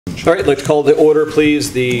All right, I'd like to call to order,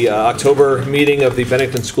 please, the October meeting of the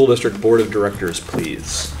Bennington School District Board of Directors,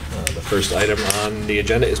 please. The first item on the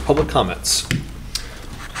agenda is public comments.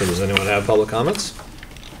 So does anyone have public comments?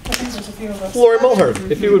 I think there's a few of us. Lori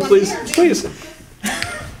Mulhern, if you would please.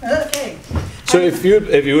 Okay. So if you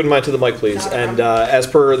wouldn't mind to the mic, please. And as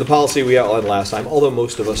per the policy we outlined last time, although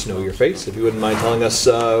most of us know your face, if you wouldn't mind telling us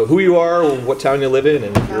who you are, what town you live in,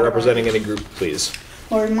 and if you're representing any group, please.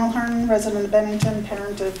 Lori Mulhern, resident of Bennington,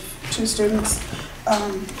 parent of 2 students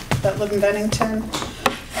that live in Bennington.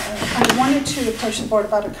 I wanted to approach the board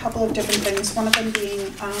about a couple of different things, one of them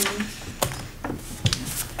being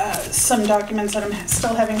some documents that I'm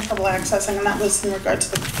still having trouble accessing, and that was in regard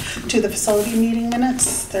to the facility meeting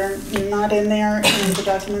minutes. They're not in there, and the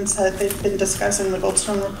documents that they've been discussing, the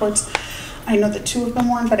Goldstone reports, I know that 2 have been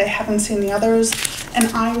won, but I haven't seen the others, and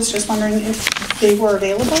I was just wondering if they were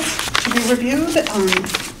available to be reviewed.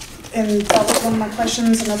 And that was one of my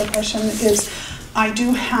questions. Another question is, I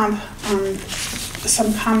do have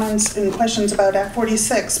some comments and questions about Act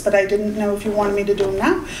 46, but I didn't know if you wanted me to do them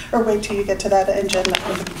now or wait till you get to that agenda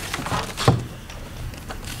item.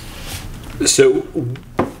 So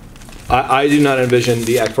I do not envision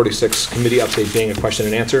the Act 46 committee update being a question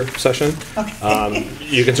and answer session. Okay.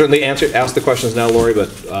 You can certainly ask the questions now, Lori, but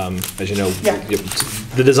as you know,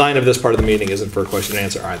 the design of this part of the meeting isn't for a question and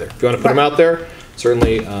answer either. If you want to put them out there,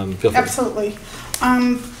 certainly feel free. Absolutely.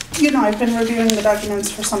 You know, I've been reviewing the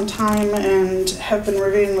documents for some time and have been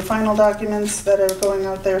reviewing the final documents that are going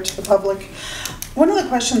out there to the public. One of the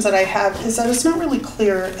questions that I have is that it's not really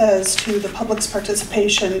clear as to the public's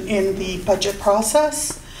participation in the budget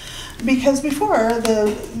process. Because before,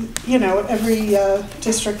 every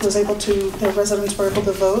district was able to, their residents were able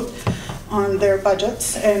to vote on their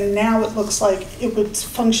budgets, and now it looks like it would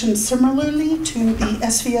function similarly to the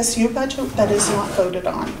SVSU budget that is not voted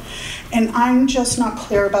on. And I'm just not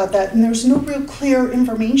clear about that, and there's no real clear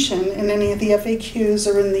information in any of the FAQs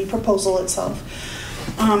or in the proposal itself.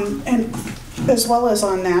 And as well as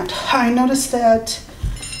on that, I noticed that,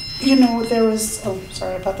 there was,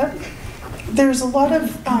 sorry about that. There's a lot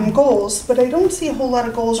of goals, but I don't see a whole lot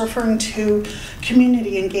of goals referring to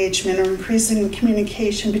community engagement or increasing the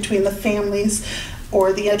communication between the families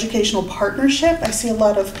or the educational partnership. I see a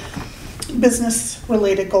lot of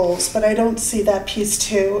business-related goals, but I don't see that piece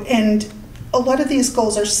too. And a lot of these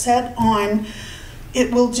goals are set on,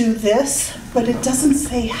 it will do this, but it doesn't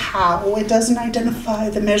say how. It doesn't identify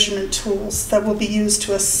the measurement tools that will be used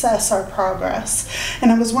to assess our progress. And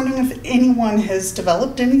I was wondering if anyone has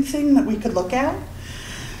developed anything that we could look at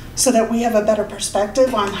so that we have a better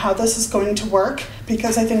perspective on how this is going to work,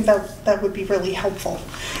 because I think that would be really helpful.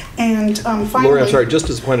 And finally— Lori, I'm sorry, just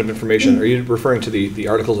as a point of information, are you referring to the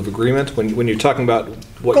Articles of Agreement? When you're talking about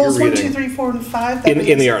what goals you're reading? Goals 1, 2, 3, 4, and 5?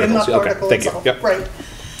 In the articles, in the okay, article thank itself. you. Yep. Right.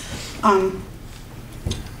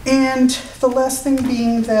 And the last thing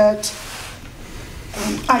being that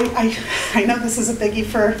I know this is a biggie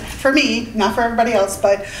for me, not for everybody else,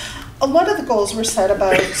 but a lot of the goals were set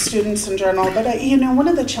about students in general, but one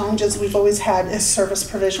of the challenges we've always had is service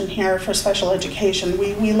provision here for special education.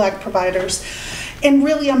 We lack providers. And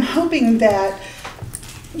really I'm hoping that,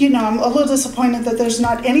 I'm a little disappointed that there's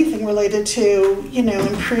not anything related to,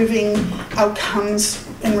 improving outcomes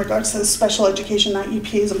in regards to special education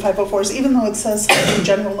IEPs and 504s, even though it says something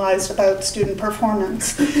generalized about student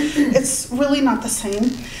performance. It's really not the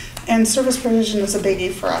same, and service provision is a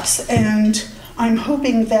biggie for us. And I'm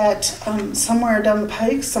hoping that somewhere down the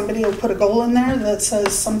pike, somebody will put a goal in there that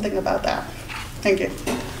says something about that. Thank you.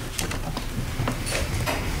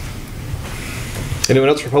 Anyone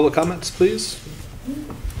else for public comments, please?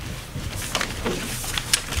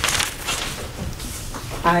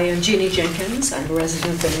 I am Jeannie Jenkins. I'm a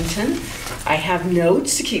resident of Bennington. I have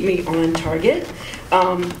notes to keep me on target.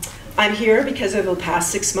 I'm here because over the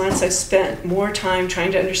past 6 months I've spent more time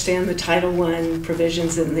trying to understand the Title I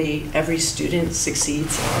provisions in the Every Student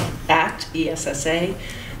Succeeds Act, ESSA,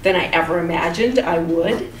 than I ever imagined I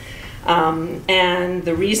would. And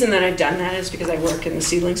the reason that I've done that is because I work in the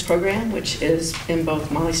Seedlings program, which is in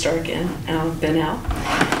both Molly Stark and Bennell.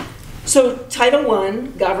 So Title I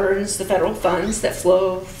governs the federal funds that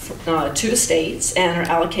flow to the states and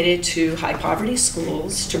are allocated to high poverty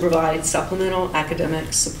schools to provide supplemental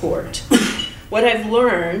academic support. What I've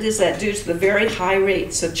learned is that due to the very high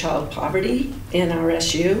rates of child poverty in our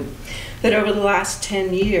SU, that over the last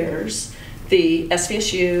 10 years, the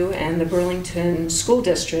SVSU and the Burlington School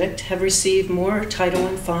District have received more Title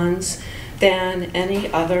I funds than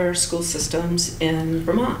any other school systems in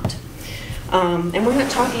Vermont. And we're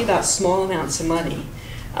not talking about small amounts of money.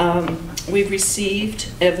 We've received,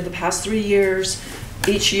 over the past 3 years,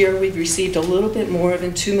 Each year, we've received a little bit more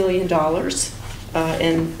than $2 million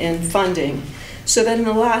in funding, so that in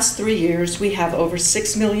the last 3 years, we have over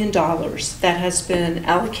 $6 million that has been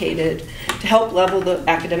allocated to help level the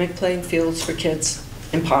academic playing fields for kids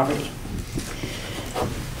in poverty.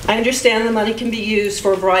 I understand the money can be used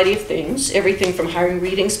for a variety of things, everything from hiring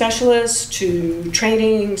reading specialists to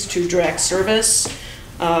trainings to direct service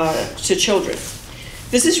to children.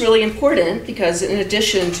 This is really important because in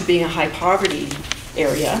addition to being a high poverty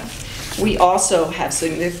area, we also have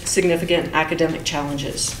significant academic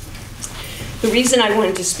challenges. The reason I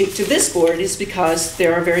wanted to speak to this board is because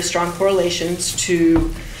there are very strong correlations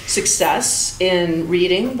to success in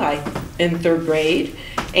reading in 3rd grade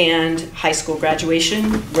and high school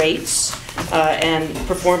graduation rates and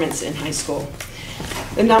performance in high school.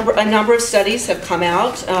 A number of studies have come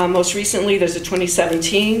out. Most recently, there's a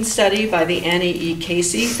 2017 study by the Annie E.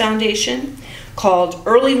 Casey Foundation called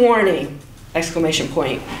Early Warning, !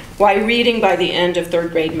 Why Reading by the End of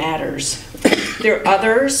 3rd Grade Matters. There are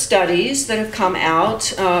other studies that have come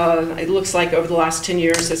out. It looks like over the last 10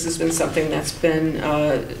 years, this has been something that's been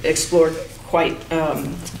explored quite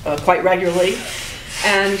regularly.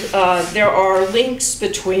 And there are links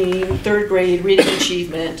between 3rd grade reading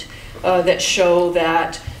achievement that show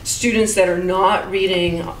that students that are not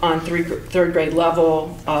reading on 3rd grade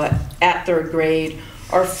level at 3rd grade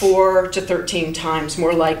are 4 to 13 times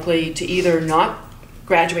more likely to either not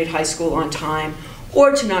graduate high school on time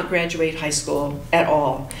or to not graduate high school at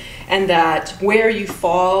all. And that where you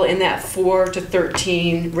fall in that 4 to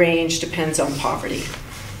 13 range depends on poverty.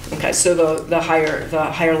 Okay, so the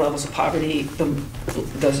higher levels of poverty,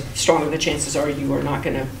 the stronger the chances are you are not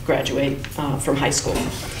going to graduate from high school.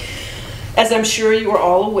 As I'm sure you are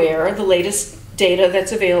all aware, the latest data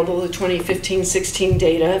that's available, the 2015-16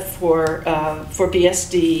 data for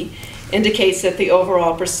BSD, indicates that the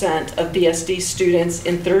overall percent of BSD students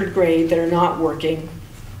in 3rd grade that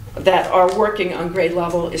are working on grade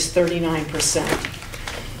level is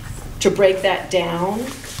 39%. To break that down,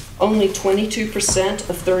 only 22%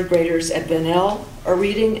 of 3rd graders at Bennell are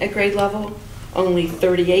reading at grade level. Only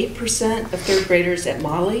 38% of 3rd graders at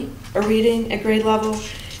Molly are reading at grade level.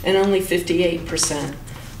 And only 58%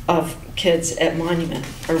 of kids at Monument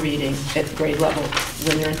are reading at grade level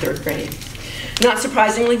when they're in 3rd grade. Not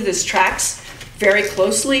surprisingly, this tracks very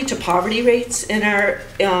closely to poverty rates in our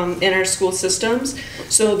school systems,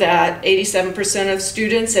 so that 87% of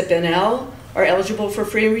students at Bennell are eligible for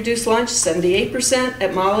free and reduced lunch, 78%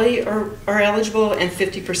 at Molly are eligible, and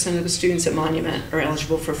 50% of the students at Monument are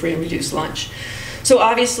eligible for free and reduced lunch. So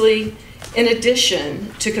obviously, in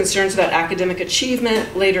addition to concerns about academic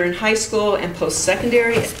achievement later in high school and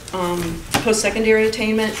post-secondary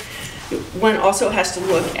attainment, one also has to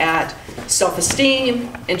look at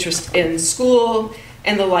self-esteem, interest in school,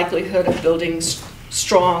 and the likelihood of building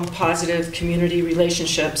strong, positive community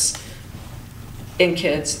relationships in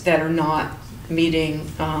kids that are not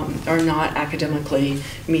academically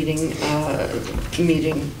meeting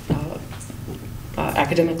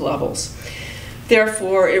academic levels.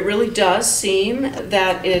 Therefore, it really does seem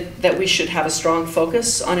that we should have a strong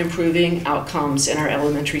focus on improving outcomes in our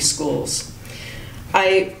elementary schools.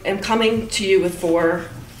 I am coming to you with four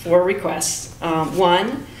requests.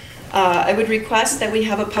 One, I would request that we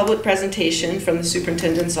have a public presentation from the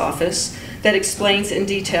superintendent's office that explains in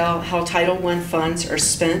detail how Title I funds are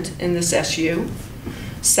spent in this SU.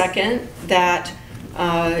 Second, that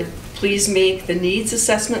please make the needs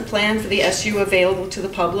assessment plan for the SU available to the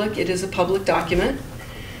public. It is a public document.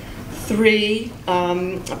 3,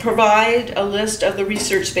 provide a list of the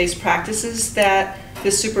research-based practices that the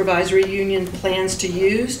supervisory union plans to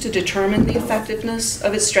use to determine the effectiveness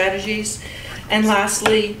of its strategies. And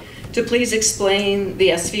lastly, to please explain the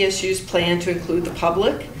SVSU's plan to include the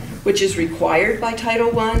public, which is required by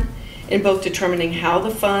Title I, in both determining how the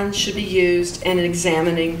funds should be used and in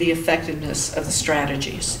examining the effectiveness of the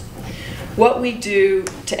strategies. What we do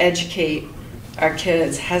to educate our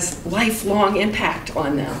kids has lifelong impact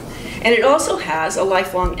on them. And it also has a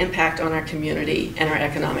lifelong impact on our community and our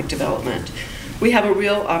economic development. We have a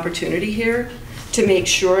real opportunity here to make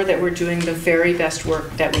sure that we're doing the very best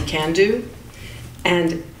work that we can do.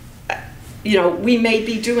 And, you know, we may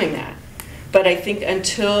be doing that. But I think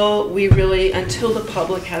until the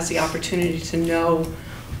public has the opportunity to know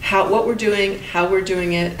what we're doing, how we're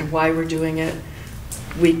doing it, and why we're doing it,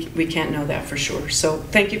 we can't know that for sure. So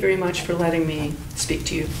thank you very much for letting me speak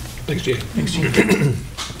to you. Thanks, Jean. Thanks, Jean.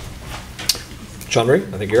 Sean Marie,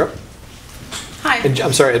 I think you're up. Hi. And,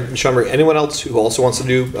 I'm sorry, Sean Marie, anyone else who also wants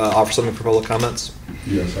to offer something for public comments?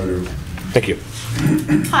 Yes, I do. Thank you.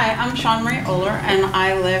 Hi, I'm Sean Marie Oler, and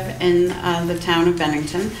I live in the town of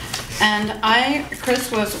Bennington. And Chris,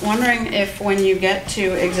 was wondering if when you get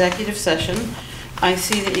to executive session, I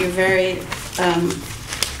see that you very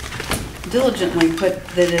diligently put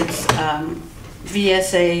that it's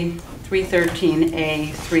VSA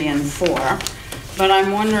 313A 3 and 4. But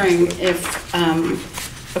I'm wondering if,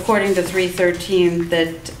 according to 313,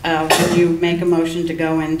 that when you make a motion to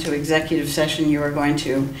go into executive session, you are going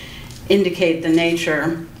to indicate the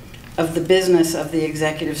nature of the business of the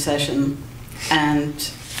executive session,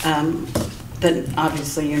 and that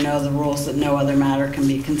obviously you know the rules that no other matter can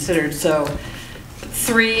be considered. So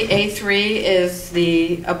 3A3 is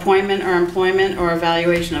the appointment or employment or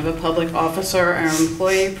evaluation of a public officer or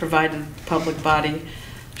employee, provided the public body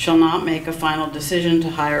shall not make a final decision to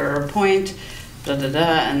hire or appoint,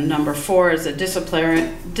 and number 4 is a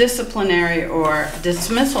disciplinary or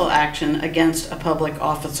dismissal action against a public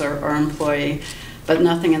officer or employee, but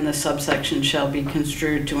nothing in this subsection shall be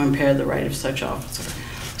construed to impair the right of such officer.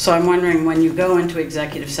 So I'm wondering, when you go into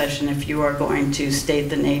executive session, if you are going to state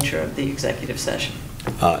the nature of the executive session.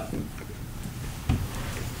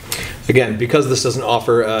 Again, because this doesn't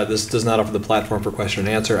offer, this does not offer the platform for question and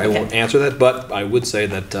answer, I won't answer that, but I would say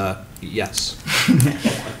that yes.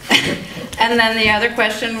 And then the other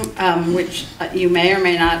question, which you may or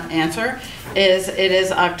may not answer, is it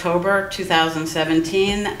is October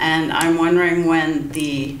 2017, and I'm wondering when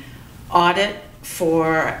the audit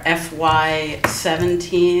for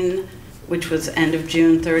FY17, which was end of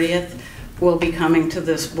June 30th, will be coming to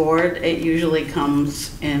this board. It usually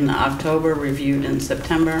comes in October, reviewed in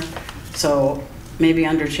September. So maybe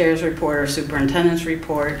under chair's report or superintendent's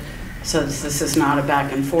report, so this is not a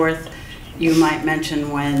back and forth, you might mention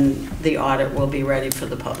when the audit will be ready for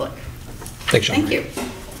the public. Thanks, Sean. Thank you.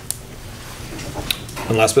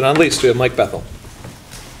 And last but not least, we have Mike Bethel.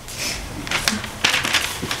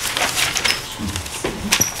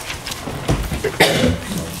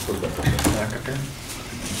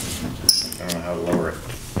 I don't know how to lower it.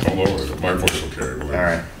 I'll lower it. My voice will carry. All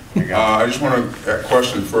right. I just want to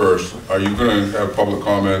question first. Are you going to have public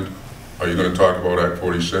comment? Are you going to talk about Act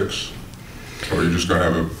 46? Or are you just going to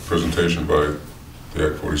have a presentation by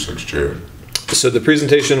the Act 46 chair? So the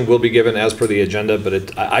presentation will be given as per the agenda,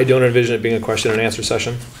 but I don't envision it being a question and answer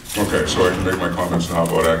session. Okay, so I can make my comments now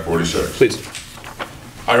about Act 46. Please.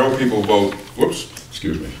 I hope people vote, whoops,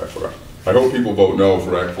 excuse me, I forgot. I hope people vote no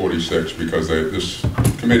for Act 46 because this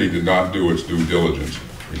committee did not do its due diligence.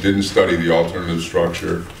 It didn't study the alternative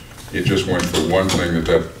structure. It just went for one thing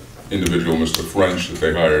that individual, Mr. French, that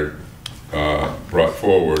they hired, brought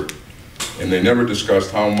forward. And they never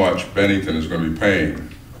discussed how much Bennington is going to be paying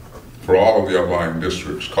for all of the outlying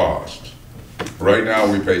districts' costs. Right now,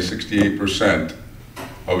 we pay 68%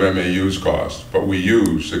 of MAU's costs, but we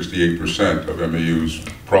use 68% of MAU's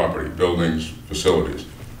property, buildings, facilities.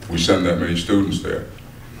 We send that many students there.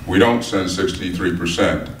 We don't send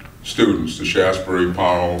 63% students to Shasbury,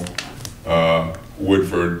 Pownell,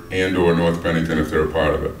 Woodford, and/or North Bennington if they're a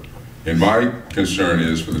part of it. And my concern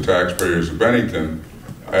is for the taxpayers of Bennington,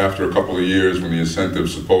 after a couple of years when the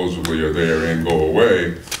incentives supposedly are there and go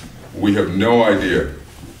away, we have no idea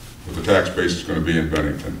what the tax base is going to be in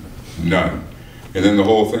Bennington. None. And then the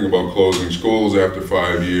whole thing about closing schools after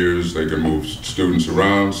 5 years, they can move students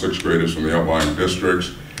around, 6th graders from the outlying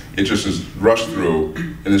districts. It just is rushed through.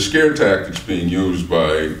 And the scare tactics being used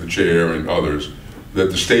by the chair and others, that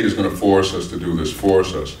the state is going to force us to do this,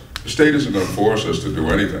 force us. The state isn't going to force us to do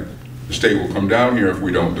anything. The state will come down here if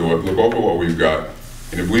we don't do it, look over what we've got.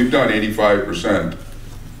 And if we've done 85%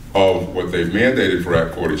 of what they've mandated for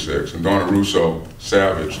Act 46, and Donna Russo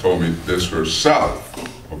Savage told me this herself,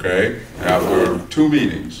 okay? After 2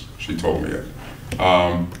 meetings, she told me it.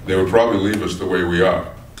 They would probably leave us the way we are,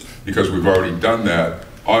 because we've already done that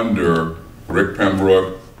under Rick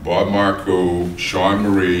Pembroke, Bob Marcoux, Sean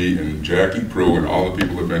Marie, and Jackie Prue, and all the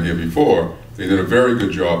people that have been here before. They did a very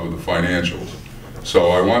good job with the financials. So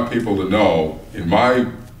I want people to know, in my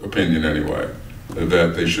opinion anyway,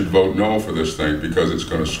 that they should vote no for this thing, because it's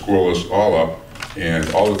going to squirrel us all up, and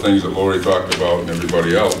all the things that Lori talked about and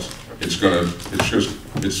everybody else,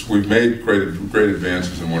 we've made great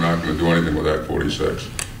advances, and we're not going to do anything with Act 46.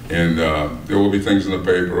 And there will be things in the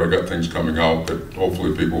paper. I got things coming out that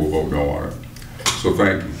hopefully people will vote no on it. So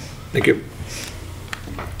thank you. Thank you.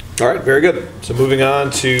 All right, very good. So moving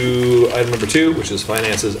on to item number 2, which is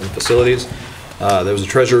finances and facilities. There was a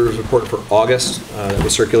treasurer's report for August that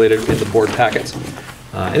was circulated in the board packets.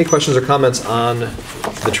 Any questions or comments on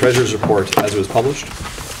the treasurer's report as it was published?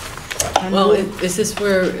 Well, is this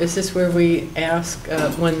where we ask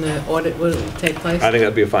when the audit will take place? I think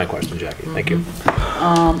that'd be a fine question, Jackie. Thank you.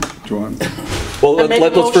 Do you want? Well, I make a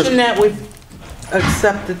let's first. motion that we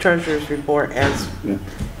accept the treasurer's report as Yeah.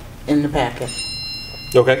 in the packet.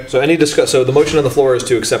 Okay, so so the motion on the floor is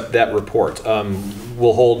to accept that report.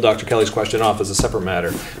 We'll hold Dr. Kelly's question off as a separate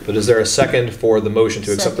matter, but is there a second for the motion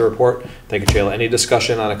to accept the report? Thank you, Shayla. Any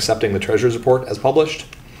discussion on accepting the treasurer's report as published?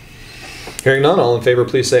 Hearing none, all in favor,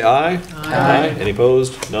 please say aye. Aye. Any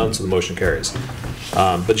opposed? None, so the motion carries.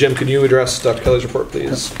 But Jim, can you address Dr. Kelly's report,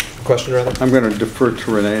 please? Question, rather? I'm going to defer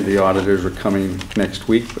to Renee. The auditors are coming next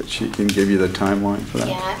week, but she can give you the timeline for that.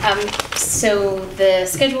 Yeah, so the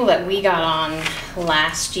schedule that we got on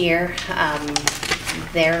last year,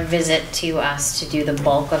 their visit to us to do the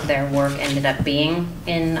bulk of their work ended up being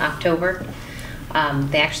in October.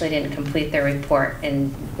 They actually didn't complete their report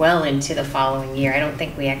well into the following year. I don't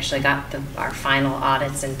think we actually got our final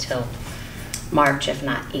audits until March, if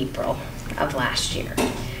not April of last year.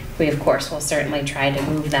 We, of course, will certainly try to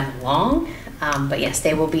move them along, but yes,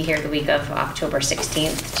 they will be here the week of October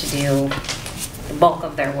 16th to do the bulk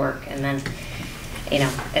of their work, and then, you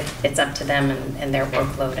know, it's up to them and their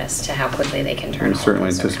workload as to how quickly they can turn all We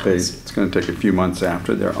certainly those around. anticipate it's going to take a few months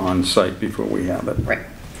after they're on site before we have it. Right.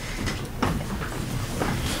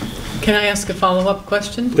 Can I ask a follow-up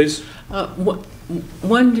question? Please.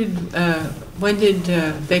 When did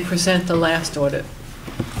they present the last audit?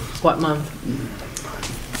 What month?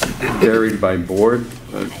 Varied by board.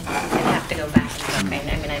 I'd have to go back and look.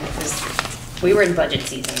 I mean, we were in budget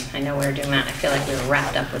season. I know we were doing that. I feel like we were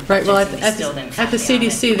wrapped up with Right. budgets Well, and we still didn't at have the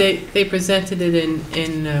audit. CDC, they presented it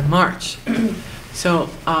in March. So,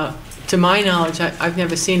 to my knowledge, I've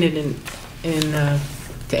never seen it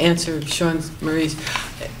to answer Sean Marie's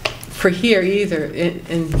for here either.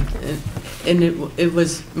 And it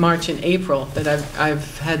was March and April that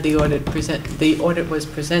I've had the audit present. The audit was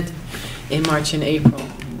presented in March and April.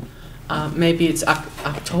 Maybe it's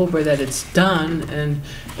October that it's done and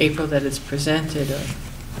April that it's presented.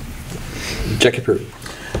 Jackie Pruitt.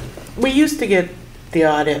 We used to get the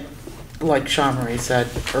audit, like Sean Marie said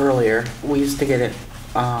earlier, we used to get it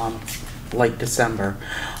like December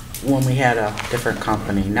when we had a different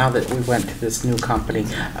company. Now that we went to this new company,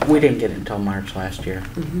 we didn't get it until March last year,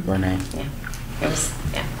 Renee. Yeah, it was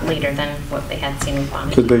later than what they had seen in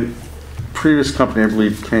Bonnie. So the previous company, I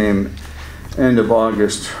believe, came end of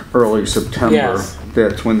August, early September. Yes.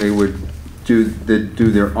 That's when they would do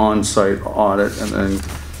their on-site audit and then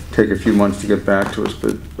take a few months to get back to us.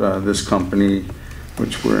 But this company,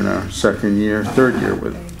 which we're in our third year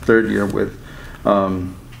with,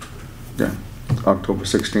 October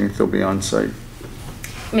 16th, they'll be on site.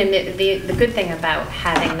 I mean, the good thing about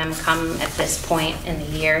having them come at this point in the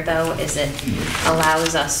year, though, is it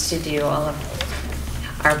allows us to do all of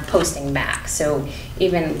our posting back. So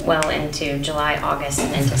even well into July, August,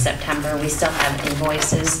 and into September, we still have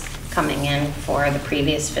invoices coming in for the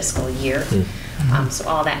previous fiscal year. So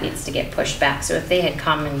all that needs to get pushed back. So if they had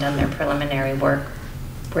come and done their preliminary work,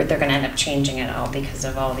 they're going to end up changing it all because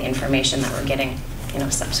of all the information that we're getting, you know,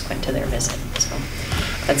 subsequent to their visit. So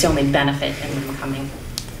that's the only benefit in them coming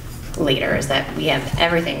later, is that we have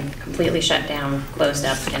everything completely shut down, closed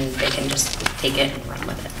up, and they can just take it and run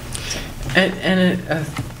with it. So. And a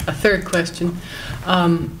third question.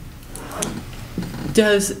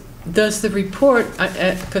 Does the report,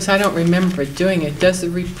 because I don't remember doing it, does the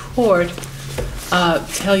report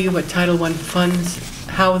tell you what Title I funds,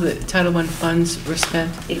 how the Title I funds were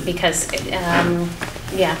spent? Because,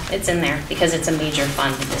 yeah, it's in there, because it's a major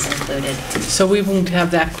fund is included. So we won't have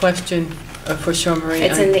that question for Sean Marie?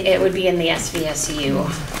 It would be in the SVSU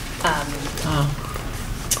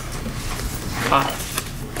audit.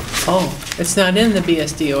 Oh, it's not in the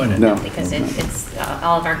BSD audit? No. Because it's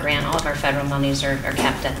all of our federal monies are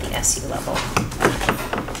kept at the SU level.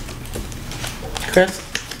 Chris?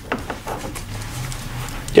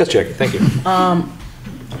 Yes, Jackie, thank you.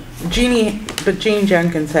 Jeannie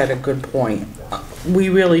Jenkins had a good point. We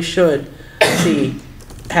really should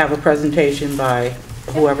have a presentation by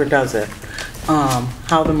whoever does it,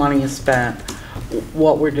 how the money is spent,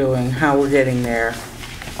 what we're doing, how we're getting there,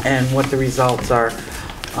 and what the results are,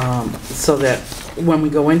 so that when we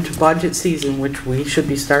go into budget season, which we should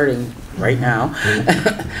be starting right now,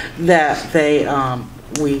 that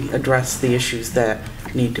we address the issues that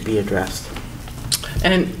need to be addressed.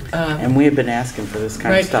 And we have been asking for this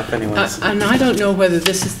kind of stuff anyways. And I don't know whether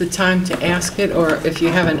this is the time to ask it or if you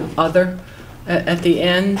have an other at the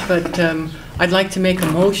end, but I'd like to make a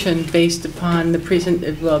motion based upon the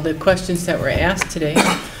questions that were asked today,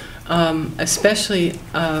 especially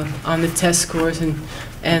on the test scores and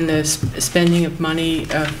and the spending of money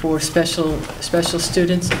for special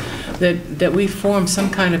students, that we form some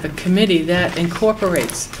kind of a committee that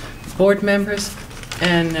incorporates board members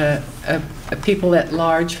and people at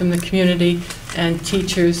large from the community and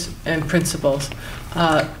teachers and principals,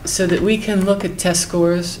 so that we can look at test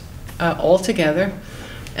scores all together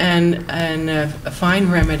and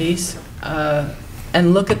find remedies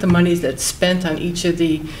and look at the money that's spent on each of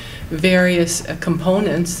the various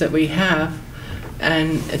components that we have,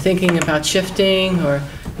 and thinking about shifting, or,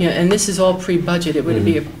 and this is all pre-budget. It would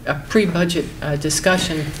be a pre-budget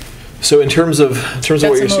discussion. So in terms of what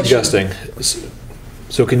you're suggesting,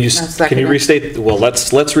 so can you restate? Well,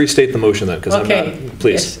 let's restate the motion then, because okay. I'm not.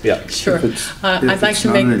 Please, yes. yeah. Sure. I'd like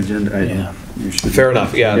to make an agenda item, you should. Fair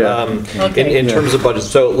enough. Yeah. Okay. In terms of budget,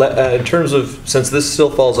 so in terms of, since this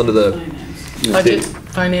still falls under the budget,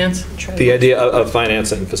 finance, the idea of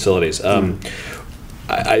finance and facilities,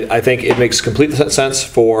 I think it makes complete sense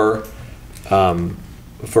for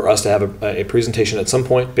us to have a presentation at some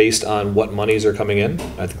point based on what monies are coming in.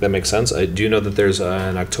 I think that makes sense. I do know that there's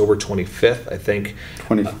an October 25th, I think,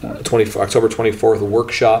 October 24th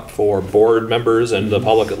workshop for board members and the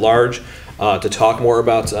public at large to talk more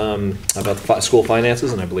about school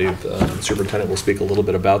finances, and I believe the superintendent will speak a little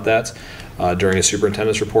bit about that during his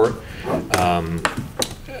superintendent's report.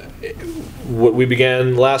 What we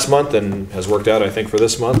began last month and has worked out, I think, for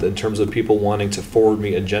this month in terms of people wanting to forward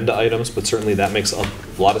me agenda items, but certainly that makes a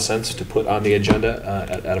lot of sense to put on the agenda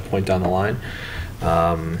at a point down the line.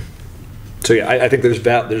 So yeah, I think there's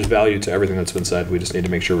value to everything that's been said. We just need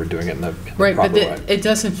to make sure we're doing it in the right, proper but way. It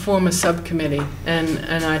doesn't form a subcommittee,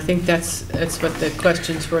 and I think that's what the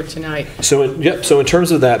questions were tonight. So in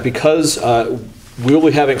terms of that, because we'll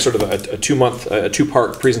be having sort of a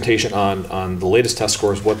two-part presentation on the latest test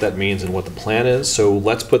scores, what that means and what the plan is. So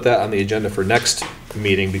let's put that on the agenda for next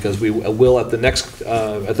meeting, because we will at the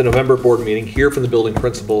November board meeting hear from the building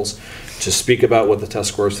principals to speak about what the test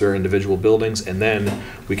scores for their individual buildings, and then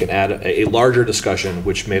we can add a larger discussion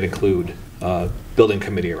which may include building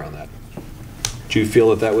committee around that. Do you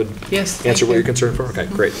feel that would answer what you're concerned for? Okay,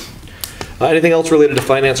 great. Anything else related to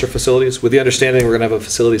finance or facilities? With the understanding we're going to have a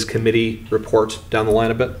facilities committee report down the line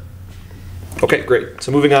a bit? Okay, great.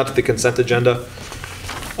 So moving on to the consent agenda.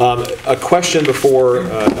 A question before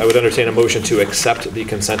I would entertain a motion to accept the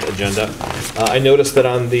consent agenda. I noticed that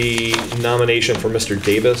on the nomination for Mr.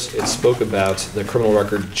 Davis, it spoke about the criminal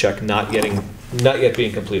record check not yet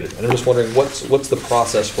being completed. And I'm just wondering, what's the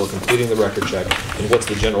process for completing the record check, and what's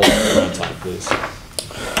the general turnaround time, please?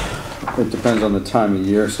 It depends on the time of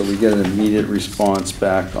year, so we get an immediate response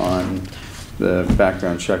back on the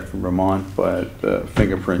background check from Vermont, but the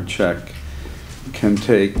fingerprint check can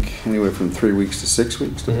take anywhere from 3 weeks to 6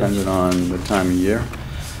 weeks, depending on the time of year.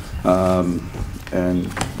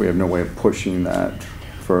 And we have no way of pushing that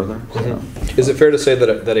further. So. Is it fair to say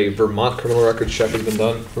that a Vermont criminal record check has been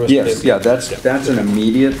done? For Mr. Yes, yeah, that's an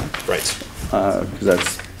immediate. Right. Because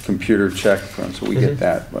that's computer check, so we get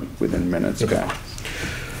that within minutes. Okay.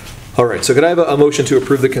 All right, so could I have a motion to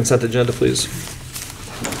approve the consent agenda, please?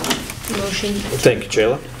 Motion. Thank you,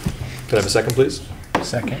 Chayla. Could I have a second, please?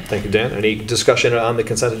 Second. Thank you, Dan. Any discussion on the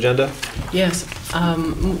consent agenda? Yes.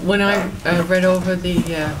 When I read over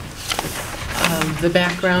the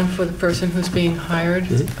background for the person who's being hired,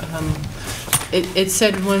 it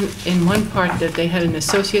said in one part that they had an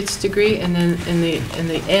associate's degree, and then in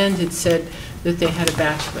the end it said that they had a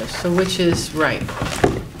bachelor's. So which is right?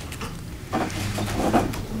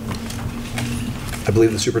 I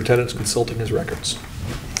believe the superintendent's consulting his records.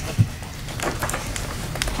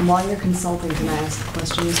 And while you're consulting, can I ask a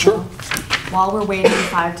question as Sure. well? While we're waiting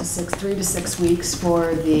 3 to 6 weeks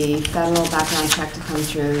for the federal background check to come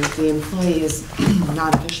through, the employee is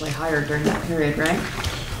not officially hired during that period, right?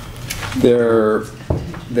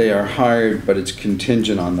 They are hired, but it's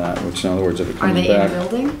contingent on that, which in other words, if it comes back. Are they in the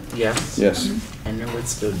building? Yes. Yes. And they're with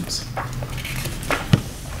students.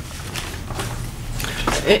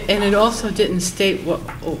 And it also didn't state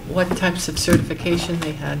what types of certification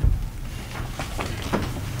they had.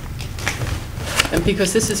 And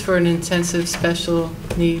because this is for an intensive special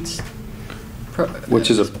needs Which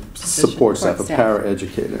is a support staff, a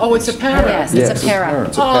para-educator. Oh, it's a para? Yes, Yes, it's a para.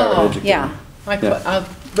 It's a para-educator. Yeah. I'll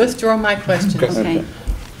withdraw my questions. Okay.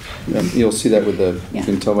 Yeah, you'll see that with the, you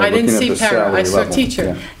can tell by I didn't looking at see the para, salary I saw level.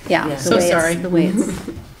 teacher. Yeah. Yeah. So sorry. The way it's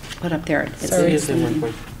put up there. Sorry. So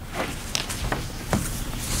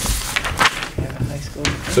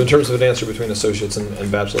in terms of an answer between associates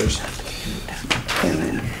and bachelors?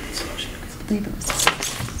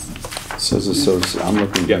 Says associate, I'm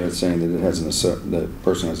looking Yeah. at it saying that it has the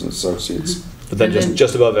person has an associate's. But then And then-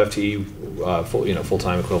 just above FTE,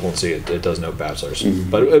 full-time equivalency, it does note bachelor's. Mhm.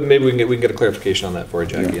 But maybe we can get a clarification on that for you,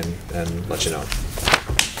 Jackie, Yeah. and let you know.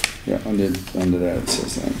 Yeah, under that it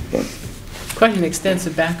says that, but, Quite an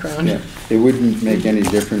extensive background. yeah, it wouldn't make any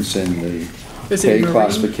difference in the Is it pay Marine?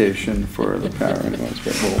 classification for the para anyways,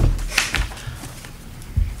 but we'll.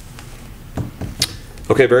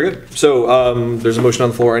 Okay, very good. So there's a motion on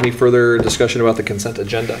the floor. Any further discussion about the consent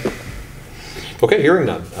agenda? Okay, hearing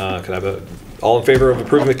none. Can I have all in favor of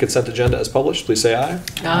approving the consent agenda as published, please say aye.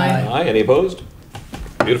 Aye. Aye. Any opposed?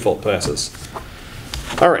 Beautiful, passes.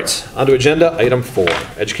 All right, on to agenda item 4,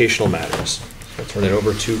 educational matters. I'll turn it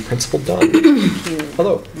over to Principal Dunn.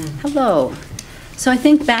 Hello. Hello. So I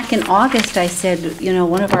think back in August, I said,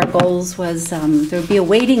 one of our goals was there would be a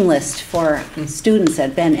waiting list for students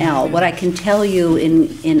at Ben L. What I can tell you in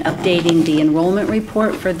updating the enrollment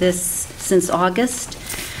report for this since August,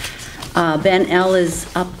 Ben L is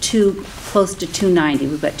up to close to 290.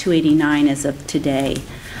 We've got 289 as of today.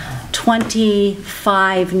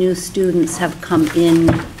 25 new students have come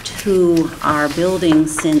in to our building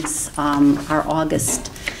since our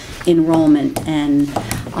August enrollment, and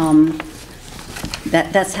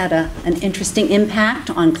that's had an interesting impact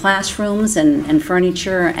on classrooms and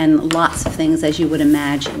furniture and lots of things, as you would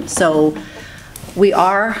imagine. So we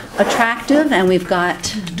are attractive, and we've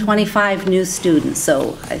got 25 new students.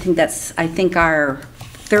 So I think our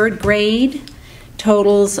third grade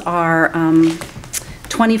totals are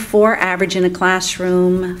 24 average in a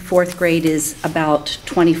classroom. Fourth grade is about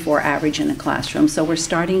 24 average in a classroom. So we're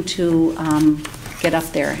starting to get up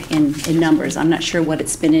there in numbers. I'm not sure what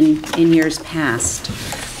it's been in years past,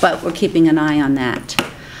 but we're keeping an eye on that.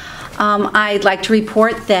 I'd like to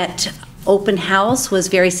report that open house was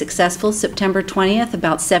very successful September 20th.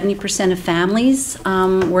 About 70% of families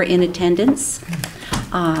were in attendance.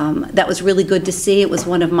 That was really good to see. It was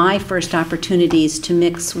one of my first opportunities to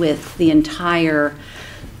mix with the entire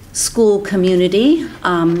school community.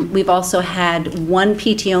 We've also had one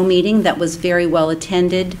PTO meeting that was very well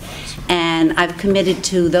attended, and I've committed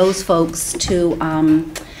to those folks to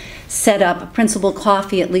set up principal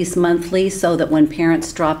coffee at least monthly, so that when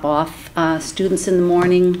parents drop off students in the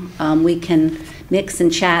morning, we can mix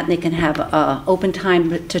and chat, and they can have open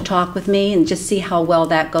time to talk with me and just see how well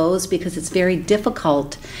that goes, because it's very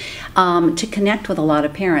difficult to connect with a lot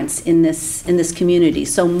of parents in this community.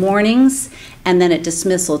 So mornings and then at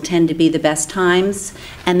dismissal tend to be the best times.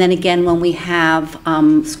 And then again, when we have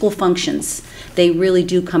school functions, they really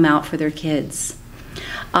do come out for their kids.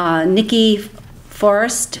 Nikki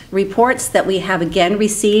Forrest reports that we have again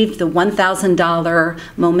received the $1,000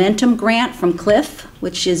 Momentum Grant from Cliff,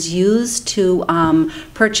 which is used to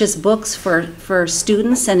purchase books for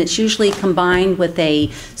students, and it's usually combined with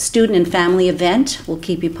a student and family event. We'll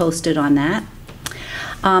keep you posted on that.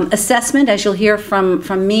 Assessment, as you'll hear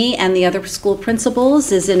from me and the other school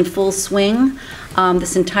principals, is in full swing.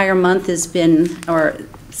 This entire month has been, or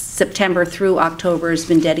September through October, has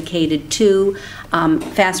been dedicated to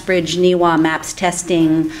FastBridge, NEWA, MAPS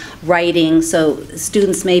testing, writing. So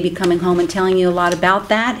students may be coming home and telling you a lot about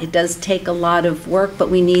that. It does take a lot of work,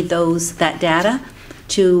 but we need that data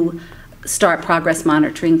to start progress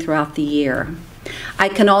monitoring throughout the year. I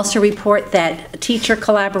can also report that teacher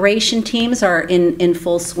collaboration teams are in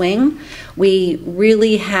full swing. We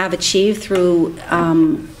really have achieved through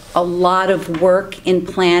a lot of work in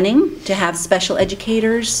planning to have special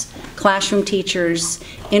educators, classroom teachers,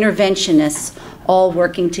 interventionists all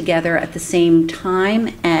working together at the same time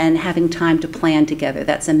and having time to plan together.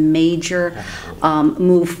 That's a major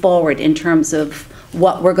move forward in terms of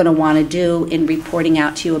what we're going to want to do in reporting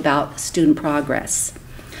out to you about student progress.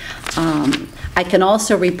 I can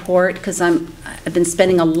also report, because I've been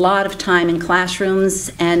spending a lot of time in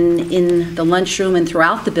classrooms and in the lunchroom and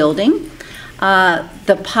throughout the building,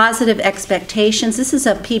 the positive expectations. This is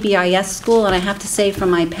a PBIS school, and I have to say from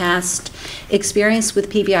my past experience with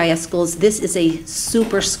PBIS schools, this is a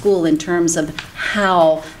super school in terms of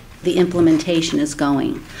how the implementation is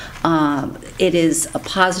going. It is a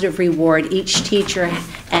positive reward. Each teacher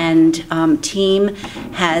and team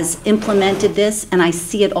has implemented this, and I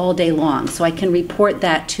see it all day long, so I can report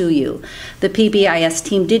that to you. The PBIS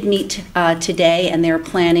team did meet today, and they're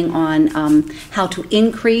planning on how to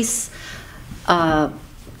increase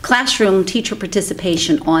classroom teacher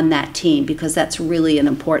participation on that team, because that's really an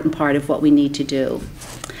important part of what we need to do.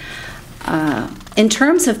 In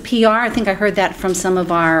terms of PR, I think I heard that from some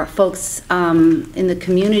of our folks in the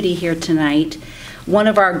community here tonight. One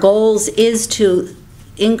of our goals is to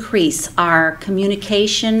increase our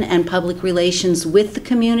communication and public relations with the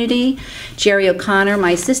community. Jerry O'Connor,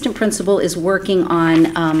 my assistant principal, is working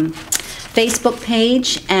on Facebook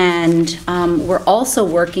page, and we're also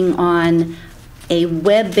working on a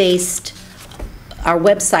web-based, our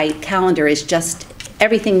website calendar is just,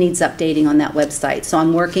 everything needs updating on that website. So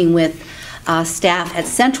I'm working with staff at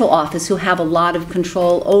central office who have a lot of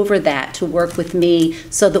control over that to work with me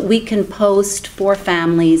so that we can post for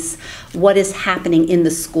families what is happening in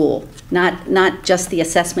the school. Not just the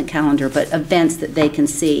assessment calendar, but events that they can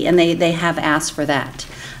see. And they have asked for that.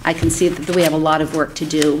 I can see that we have a lot of work to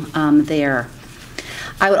do there.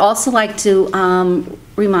 I would also like to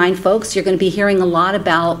remind folks, you're going to be hearing a lot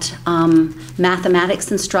about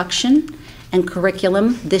mathematics instruction and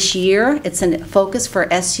curriculum this year. It's a focus for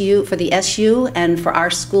the SU and for our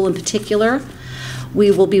school in particular.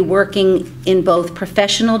 We will be working in both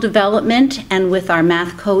professional development and with our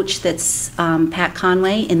math coach, that's Pat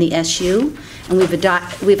Conway in the SU. And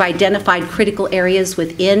we've identified critical areas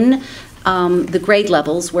within the grade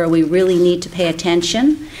levels where we really need to pay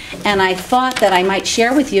attention. And I thought that I might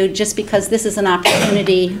share with you, just because this is an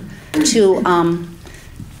opportunity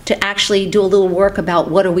to actually do a little work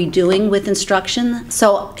about what are we doing with instruction.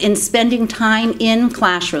 So in spending time in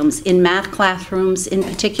classrooms, in math classrooms in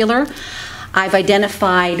particular, I've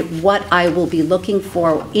identified what I will be looking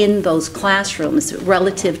for in those classrooms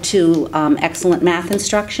relative to excellent math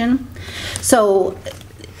instruction. So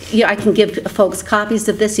yeah, I can give folks copies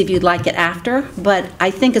of this if you'd like it after, but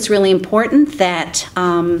I think it's really important that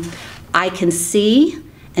I can see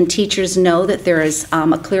and teachers know that there is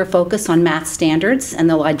a clear focus on math standards, and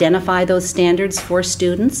they'll identify those standards for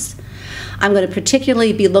students. I'm going to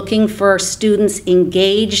particularly be looking for students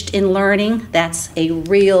engaged in learning. That's a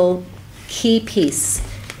real key piece.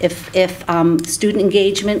 If student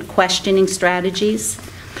engagement, questioning strategies.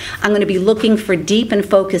 I'm going to be looking for deep and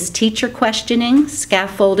focused teacher questioning,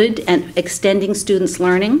 scaffolded and extending students'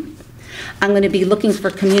 learning. I'm going to be looking for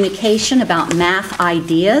communication about math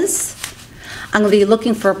ideas. I'm going to be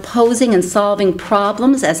looking for posing and solving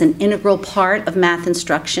problems as an integral part of math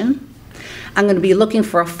instruction. I'm going to be looking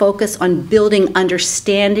for a focus on building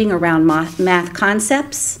understanding around math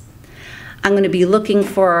concepts. I'm going to be looking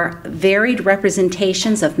for varied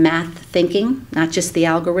representations of math thinking, not just the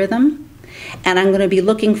algorithm. And I'm going to be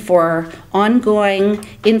looking for ongoing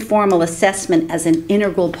informal assessment as an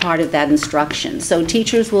integral part of that instruction. So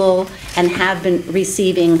teachers will and have been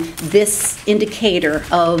receiving this indicator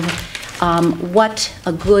of what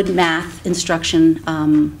a good math instruction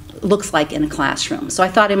looks like in a classroom. So I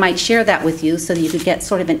thought I might share that with you so that you could get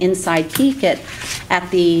sort of an inside peek at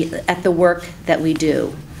the work that we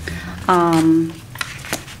do.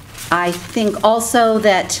 I think also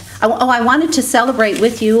that, I wanted to celebrate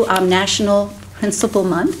with you National Principal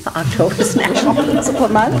Month. October's National Principal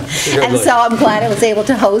Month. And so I'm glad I was able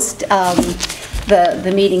to host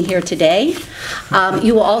the meeting here today.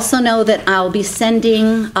 You will also know that I'll be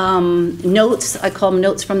sending notes, I call them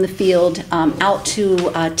notes from the field, out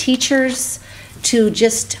to teachers to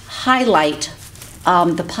just highlight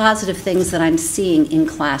the positive things that I'm seeing in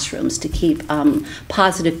classrooms, to keep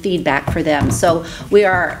positive feedback for them. So we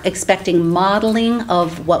are expecting modeling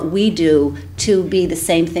of what we do to be the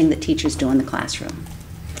same thing that teachers do in the classroom.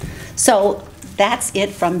 So that's it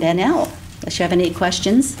from Bennell. Unless you have any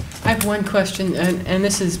questions? I have one question, and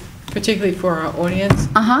this is particularly for our audience.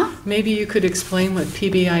 Maybe you could explain what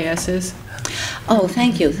PBIS is? Oh,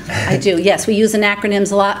 thank you. I do. Yes, we use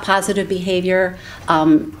acronyms a lot. Positive Behavior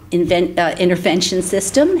Intervention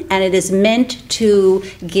System, and it is meant to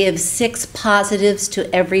give 6 positives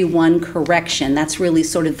to every 1 correction. That's really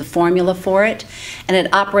sort of the formula for it, and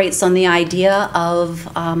it operates on the idea of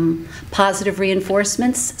positive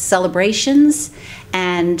reinforcements, celebrations,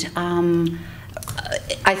 and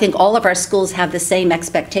I think all of our schools have the same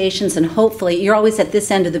expectations, and hopefully, you're always at this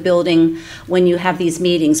end of the building when you have these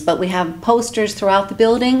meetings, but we have posters throughout the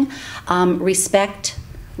building, respect,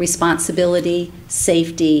 responsibility,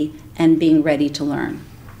 safety, and being ready to learn.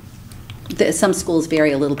 Some schools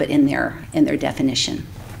vary a little bit in their definition.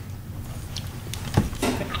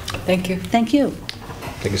 Thank you. Thank you.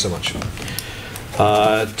 Thank you so much.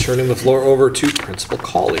 Turning the floor over to Principal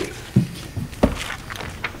Cawley.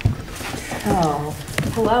 Oh,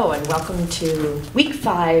 hello and welcome to week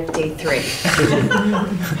 5, day 3.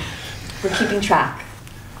 We're keeping track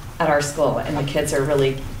at our school and the kids are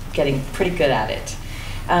really getting pretty good at it.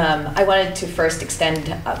 I wanted to first extend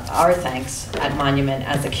our thanks at Monument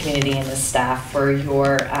as a community and as staff for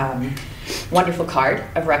your wonderful card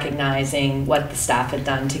of recognizing what the staff had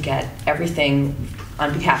done to get everything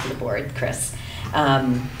on behalf of the board, Chris.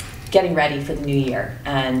 getting ready for the new year.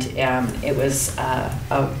 And it was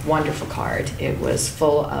a wonderful card. It was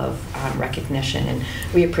full of recognition, and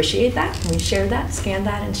we appreciate that. And we shared that, scanned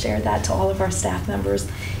that, and shared that to all of our staff members,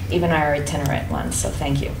 even our itinerant ones, so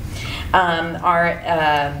thank you.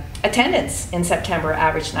 Our attendance in September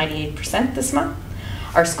averaged 98% this month.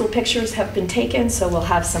 Our school pictures have been taken, so we'll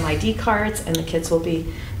have some ID cards, and the kids will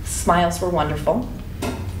be, smiles were wonderful.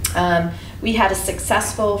 We had a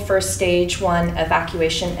successful first stage 1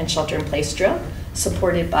 evacuation and shelter-in-place drill,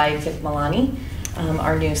 supported by Vic Milani,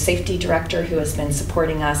 our new safety director, who has been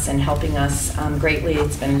supporting us and helping us greatly.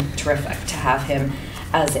 It's been terrific to have him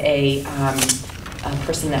as a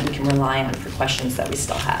person that we can rely on for questions that we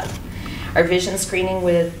still have. Our vision screening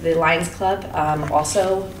with the Lions Club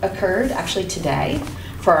also occurred, actually today,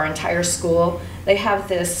 for our entire school. They have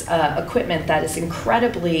this equipment that is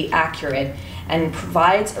incredibly accurate and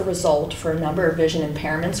provides a result for a number of vision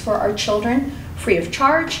impairments for our children, free of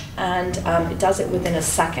charge, and it does it within a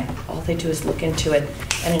second. All they do is look into it,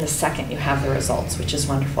 and in a second you have the results, which is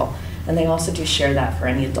wonderful. And they also do share that for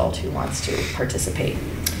any adult who wants to participate.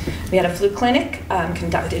 We had a flu clinic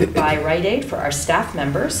conducted by Rite Aid for our staff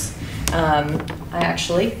members. I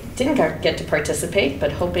actually didn't get to participate,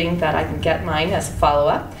 but hoping that I can get mine as a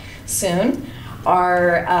follow-up soon.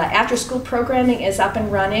 Our after-school programming is up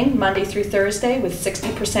and running Monday through Thursday with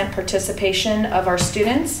 60% participation of our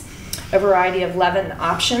students. A variety of 11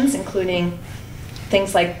 options, including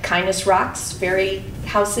things like kindness rocks, fairy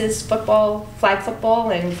houses, football, flag football,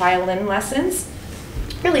 and violin lessons.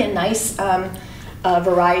 Really a nice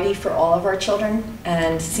variety for all of our children,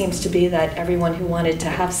 and seems to be that everyone who wanted to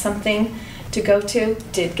have something to go to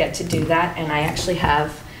did get to do that. And I actually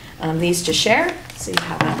have these to share, so you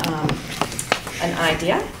have an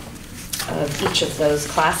idea of each of those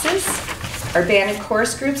classes. Our band and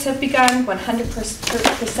chorus groups have begun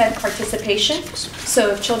 100% participation. So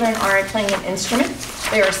if children aren't playing an instrument,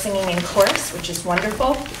 they are singing in chorus, which is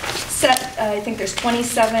wonderful. I think there's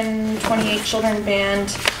 27, 28 children in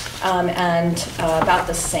band, and about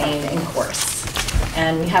the same in chorus.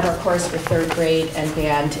 And we have our chorus for 3rd grade, and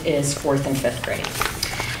band is 4th and 5th grade.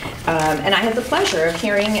 And I had the pleasure of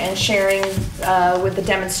hearing and sharing with the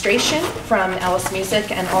demonstration from Alice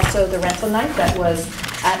Music, and also the rental night that was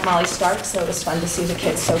at Molly Stark, so it was fun to see the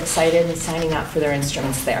kids so excited and signing up for their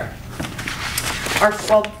instruments there. Our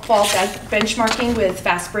fall benchmarking with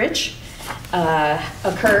FastBridge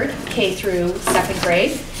occurred K through 2nd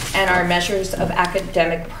grade, and our measures of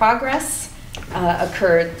academic progress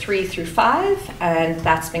occurred 3 through 5, and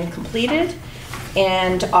that's been completed.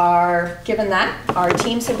 And given that, our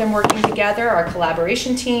teams have been working together, our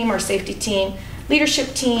collaboration team, our safety team,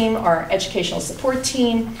 leadership team, our educational support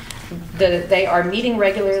team. They are meeting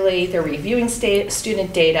regularly, they're reviewing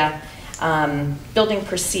student data, building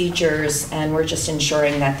procedures, and we're just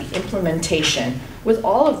ensuring that the implementation with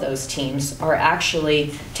all of those teams are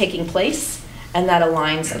actually taking place, and that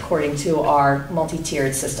aligns according to our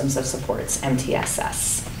multi-tiered systems of supports,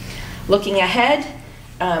 MTSS. Looking ahead,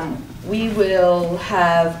 we will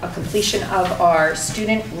have a completion of our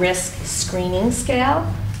student risk screening scale.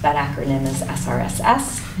 That acronym is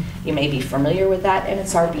SRSS. You may be familiar with that, and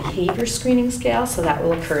it's our behavior screening scale, so that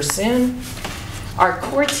will occur soon. Our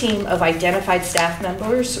core team of identified staff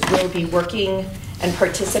members will be working and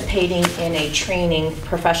participating in a training,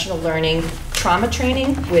 professional learning trauma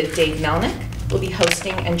training with Dave Melnick. We'll be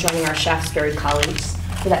hosting and joining our Shaftesbury colleagues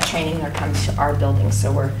for that training. They're coming to our building,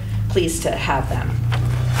 so we're pleased to have them.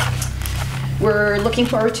 We're looking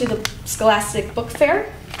forward to the Scholastic Book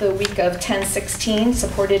Fair, the week of 10/16,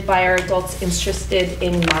 supported by our adults interested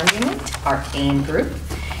in monument, our AIM group.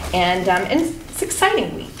 And it's an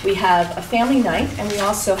exciting week. We have a family night, and we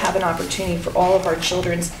also have an opportunity for all of our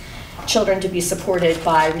children to be supported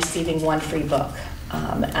by receiving 1 free book.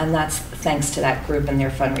 And that's thanks to that group and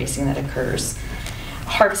their fundraising that occurs.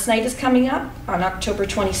 Harvest Night is coming up on October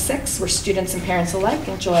 26th, where students and parents alike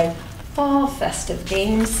enjoy fall festive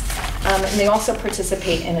games. And they also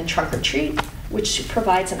participate in a trunk or treat, which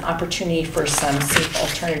provides an opportunity for some safe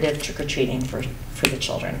alternative trick-or-treating for the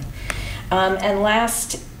children. And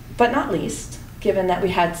last but not least, given that we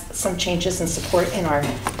had some changes in support in our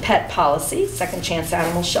pet policy, Second Chance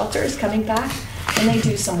Animal Shelter is coming back, and they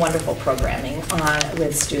do some wonderful programming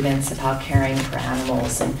with students about caring for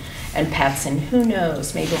animals and pets, and who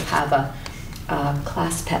knows, maybe we'll have a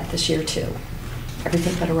class pet this year too.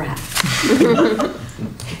 Everything but a rat.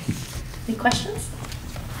 Any questions?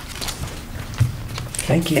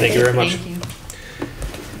 Thank you. Thank you very much. Thank you.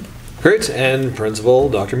 Great, and Principal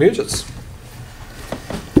Dr. Mugis.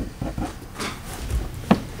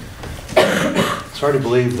 It's hard to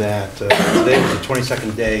believe that today was the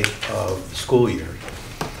 22nd day of the school year,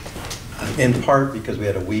 in part because we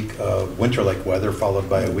had a week of winter-like weather followed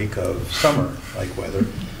by a week of summer-like weather,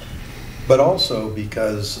 but also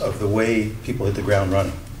because of the way people hit the ground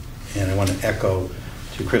running. And I want to echo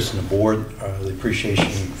to Chris and the board the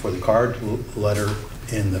appreciation for the card letter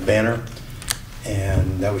in the banner,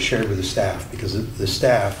 and that was shared with the staff, because the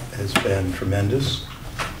staff has been tremendous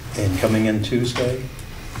in coming in Tuesday,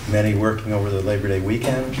 many working over the Labor Day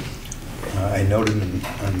weekend. I noted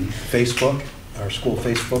on Facebook, our school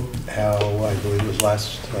Facebook, how I believe it was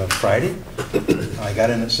last Friday. I got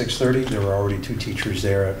in at 6:30. There were already 2 teachers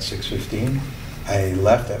there at 6:15. I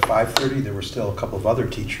left at 5:30. There were still a couple of other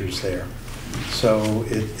teachers there. So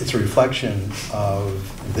it's a reflection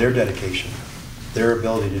of their dedication, their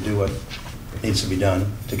ability to do what needs to be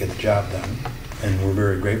done to get the job done, and we're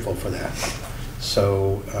very grateful for that.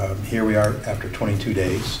 So here we are after 22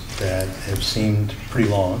 days that have seemed pretty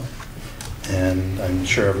long, and I'm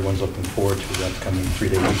sure everyone's looking forward to the upcoming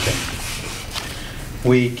 3-day weekend.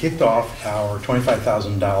 We kicked off our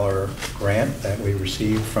 $25,000 grant that we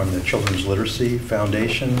received from the Children's Literacy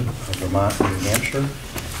Foundation of Vermont and New Hampshire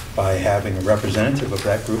by having a representative of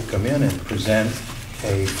that group come in and present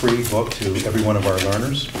a free book to every one of our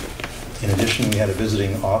learners. In addition, we had a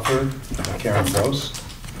visiting author, Karen Gross,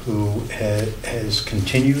 who has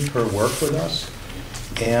continued her work with us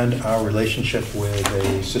and our relationship with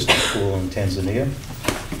a sister school in Tanzania.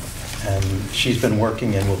 And she's been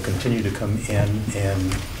working and will continue to come in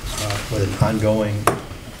and with an ongoing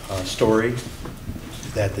story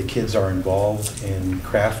that the kids are involved in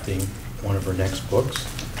crafting one of her next books.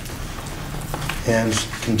 And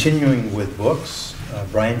continuing with books,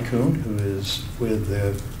 Brian Kuhn, who is with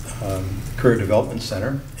the Career Development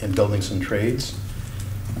Center in Buildings and Trades,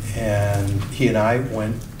 and he and I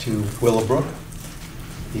went to Willowbrook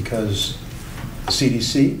because the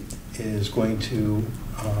CDC is going to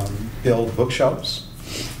build bookshelves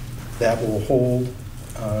that will hold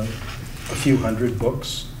a few hundred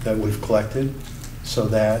books that we've collected, so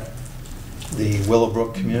that the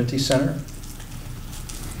Willowbrook Community Center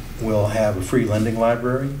will have a free lending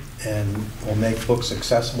library and will make books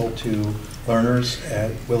accessible to learners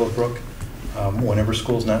at Willowbrook whenever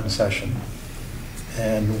school's not in session.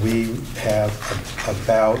 And we have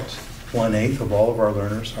about 1/8 of all of our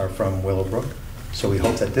learners are from Willowbrook. So we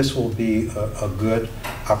hope that this will be a good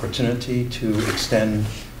opportunity to extend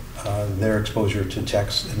their exposure to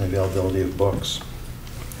text and availability of books.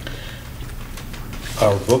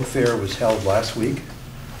 Our book fair was held last week,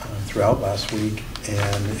 throughout last week,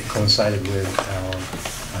 and it coincided with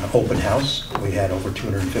our open house. We had over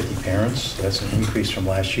 250 parents. That's an increase from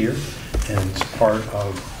last year, and it's part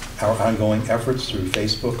of our ongoing efforts through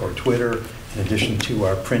Facebook or Twitter, in addition to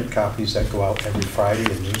our print copies that go out every Friday,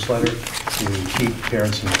 a newsletter, to keep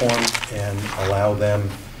parents informed and allow them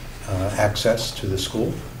access to the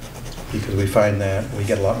school. Because we find that we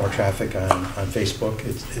get a lot more traffic on Facebook.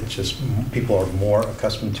 It's just people are more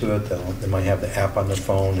accustomed to it. They might have the app on their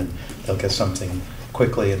phone and they'll get something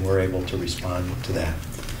quickly, and we're able to respond to that.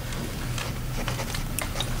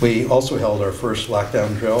 We also held our first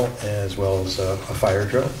lockdown drill as well as a fire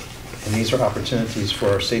drill. And these are opportunities for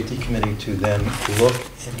our safety committee to then look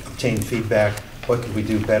and obtain feedback. What could we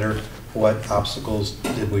do better? What obstacles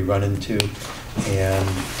did we run into? And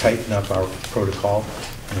tighten up our protocol.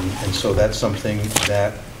 And so that's something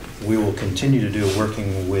that we will continue to do,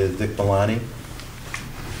 working with Vic Milani.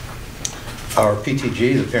 Our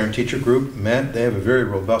PTG, the parent-teacher group, met. They have a very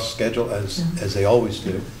robust schedule, as they always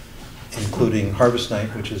do, including Harvest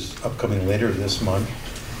Night, which is upcoming later this month,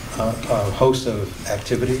 a host of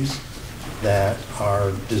activities that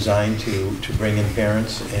are designed to bring in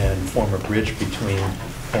parents and form a bridge between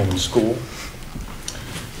home and school.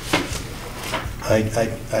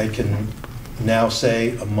 I can now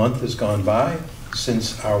say a month has gone by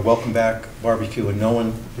since our welcome back barbecue, and no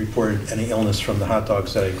one reported any illness from the hot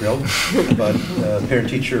dogs that I grilled, but the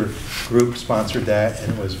parent-teacher group sponsored that,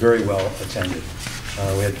 and it was very well attended.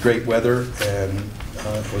 We had great weather, and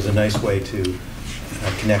it was a nice way to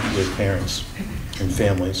connect with parents and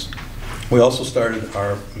families. We also started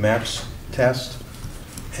our MAPS test,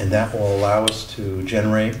 and that will allow us to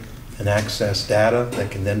generate and access data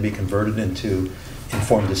that can then be converted into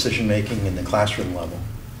informed decision-making in the classroom level.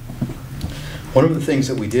 One of the things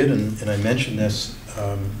that we did, and I mentioned this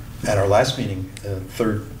at our last meeting,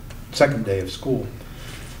 the second day of school,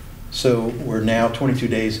 so we're now 22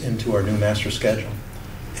 days into our new master schedule,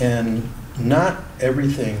 and not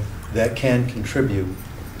everything that can contribute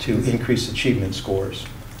to increased achievement scores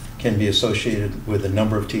can be associated with the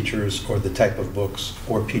number of teachers or the type of books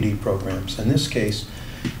or PD programs. In this case,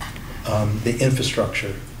 the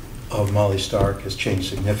infrastructure of Molly Stark has changed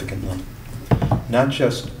significantly. Not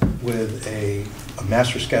just with a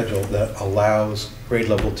master schedule that allows grade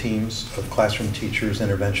level teams of classroom teachers,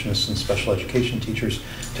 interventionists, and special education teachers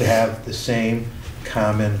to have the same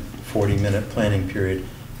common 40-minute planning period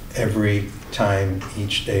every time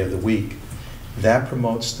each day of the week. That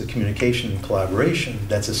promotes the communication and collaboration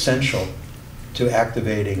that's essential to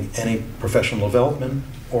activating any professional development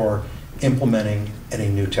or implementing any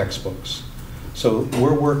new textbooks. So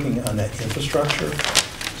we're working on that infrastructure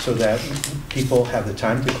so that people have the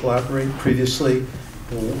time to collaborate. Previously,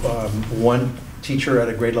 one teacher at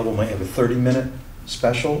a grade level might have a 30-minute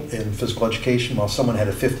special in physical education while someone had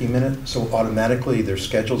a 50-minute, so automatically their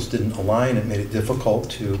schedules didn't align. It made it difficult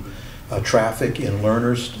to traffic in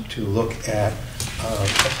learners to look at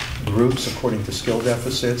groups according to skill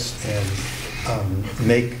deficits and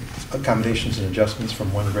make accommodations and adjustments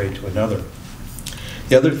from one grade to another.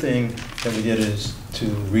 The other thing that we did is to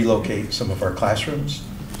relocate some of our classrooms,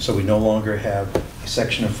 so we no longer have a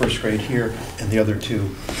section of first grade here and the other two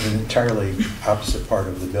in an entirely opposite part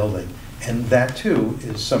of the building. And that too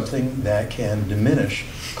is something that can diminish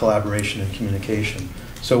collaboration and communication.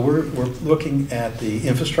 So we're looking at the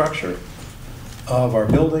infrastructure of our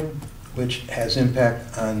building, which has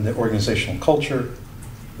impact on the organizational culture,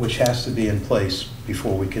 which has to be in place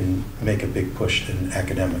before we can make a big push in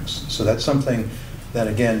academics. So that's something that,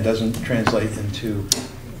 again, doesn't translate into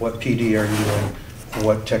what PD are you doing,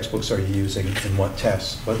 what textbooks are you using, and what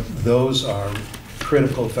tests. But those are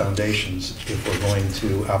critical foundations if we're going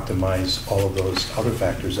to optimize all of those other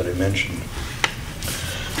factors that I mentioned.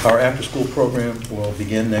 Our after-school program will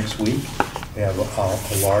begin next week. We have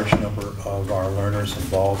a large number of our learners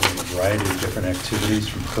involved in a variety of different activities,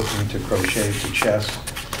 from cooking to crochet to chess.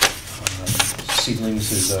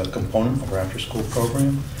 Seedlings is a component of our after-school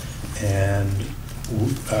program, and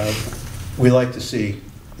we like to see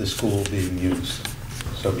the school being used.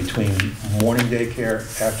 So between morning daycare,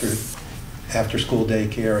 after-school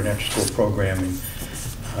daycare, and after-school programming,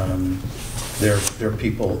 there are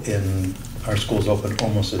people in our schools open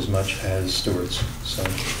almost as much as Stewart's. So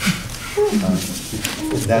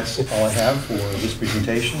that's all I have for this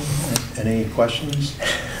presentation. Any questions?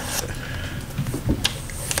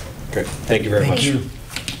 Great, thank you very much.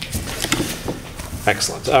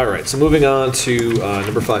 Excellent. All right, so moving on to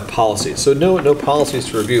number 5, policies. So no policies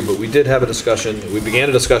to review, but we did have a discussion. We began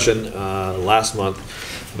a discussion last month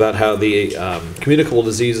about how the communicable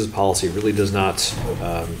diseases policy really does not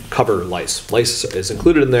cover lice. Lice is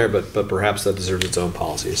included in there, but perhaps that deserves its own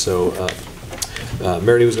policy. So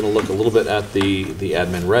Meredith was going to look a little bit at the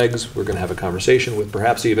admin regs. We're going to have a conversation with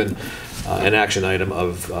perhaps even an action item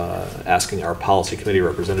of asking our policy committee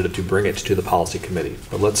representative to bring it to the policy committee.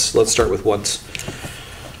 But let's start with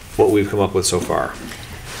what we've come up with so far.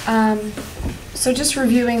 So just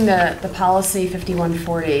reviewing the policy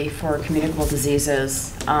 5140 for communicable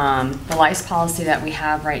diseases, the lice policy that we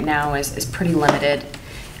have right now is pretty limited.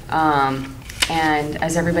 And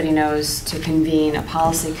as everybody knows, to convene a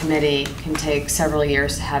policy committee can take several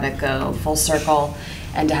years to have it go full circle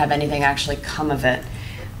and to have anything actually come of it.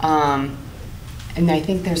 And I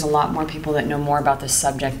think there's a lot more people that know more about this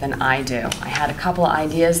subject than I do. I had a couple of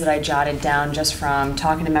ideas that I jotted down just from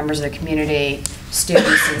talking to members of the community,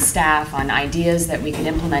 students and staff, on ideas that we could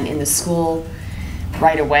implement in the school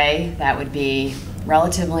right away that would be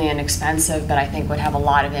relatively inexpensive, but I think would have a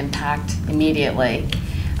lot of impact immediately.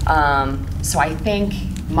 So I think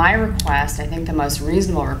my request, I think the most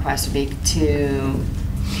reasonable request would be to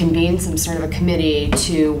convene some sort of a committee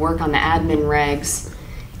to work on the admin regs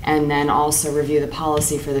and then also review the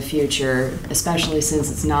policy for the future, especially since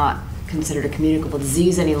it's not considered a communicable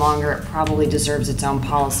disease any longer. It probably deserves its own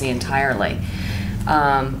policy entirely.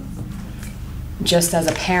 Just as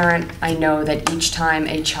a parent, I know that each time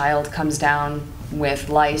a child comes down with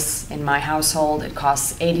lice in my household, it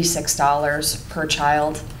costs $86 per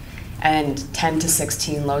child and 10 to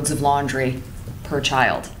 16 loads of laundry per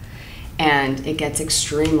child. And it gets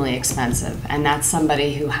extremely expensive. And that's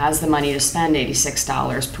somebody who has the money to spend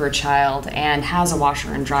 $86 per child and has a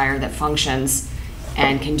washer and dryer that functions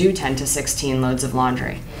and can do 10 to 16 loads of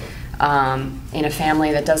laundry. In a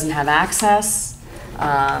family that doesn't have access,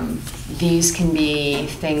 these can be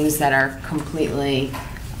things that are completely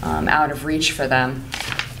out of reach for them.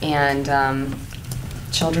 And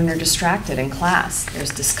children are distracted in class. There's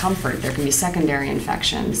discomfort. There can be secondary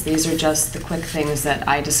infections. These are just the quick things that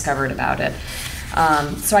I discovered about it.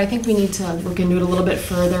 So I think we need to look into it a little bit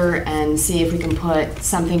further and see if we can put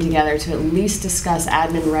something together to at least discuss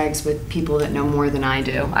admin regs with people that know more than I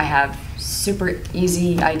do. I have super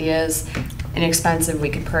easy ideas, inexpensive. We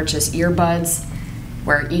could purchase earbuds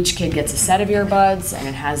where each kid gets a set of earbuds and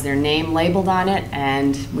it has their name labeled on it,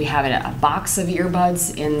 and we have a box of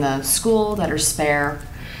earbuds in the school that are spare.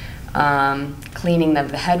 Cleaning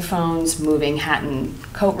of the headphones, moving hat and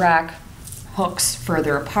coat rack hooks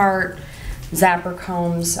further apart, zapper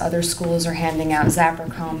combs. Other schools are handing out zapper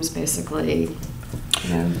combs, basically. You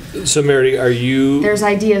know. So Mary, are you? There's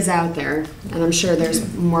ideas out there, and I'm sure there's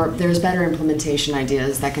better implementation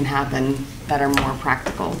ideas that can happen that are more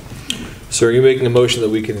practical. So are you making a motion that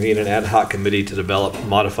we convene an ad hoc committee to develop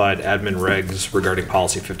modified admin regs regarding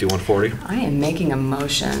policy 5140? I am making a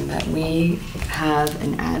motion that we have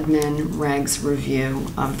an admin regs review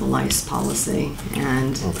of the lice policy,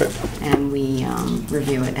 and we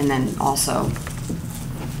review it, and then also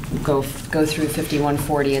go through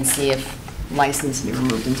 5140 and see if lice needs to be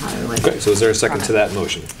removed entirely. Okay, so is there a second to that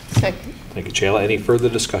motion? Second. Thank you, Chayla. Any further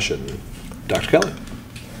discussion? Dr. Kelly?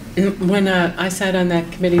 When I sat on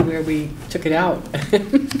that committee where we took it out,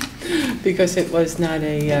 because it was not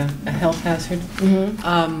a health hazard,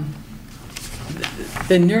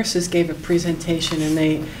 the nurses gave a presentation, and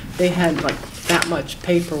they had like that much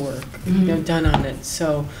paperwork done on it.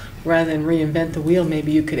 So rather than reinvent the wheel,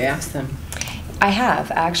 maybe you could ask them. I have,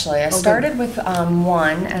 actually. I started with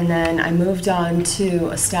one, and then I moved on to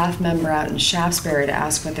a staff member out in Shaftesbury to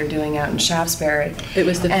ask what they're doing out in Shaftesbury. It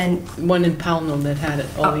was the one in Pownell that had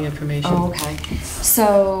all the information. Oh, okay.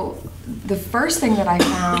 So the first thing that I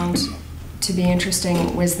found to be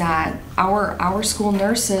interesting was that our school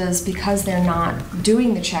nurses, because they're not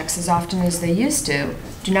doing the checks as often as they used to,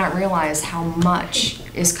 do not realize how much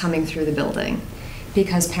is coming through the building,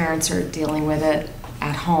 because parents are dealing with it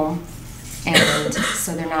at home. And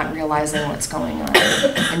so they're not realizing what's going on.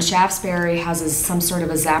 And Shaftesbury has some sort of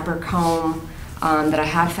a zapper comb that I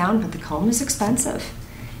have found, but the comb is expensive.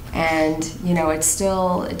 And, you know, it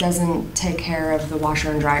doesn't take care of the washer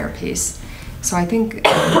and dryer piece. So I think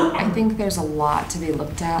there's a lot to be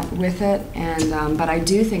looked at with it. And but I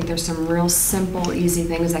do think there's some real simple, easy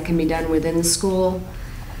things that can be done within the school,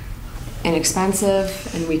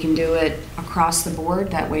 inexpensive, and we can do it across the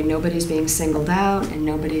board. That way nobody's being singled out and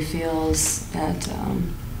nobody feels that,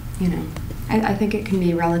 you know, I think it can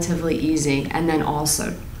be relatively easy, and then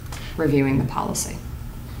also reviewing the policy.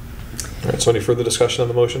 All right, so any further discussion on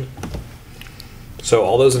the motion? So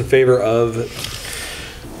all those in favor of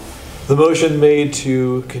the motion made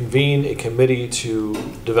to convene a committee to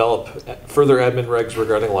develop further admin regs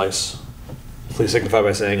regarding lice, please signify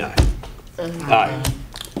by saying aye. Aye.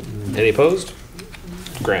 Any opposed?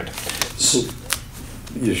 Grant. So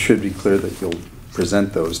you should be clear that you'll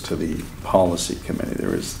present those to the policy committee.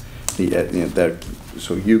 There is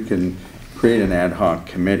so you can create an ad hoc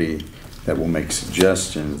committee that will make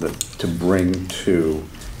suggestions to bring to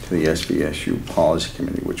the SVSU policy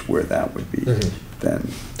committee, where that would be then.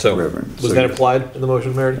 So was that applied in the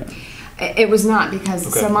motion, Mary? It was not,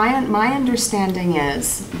 because so my understanding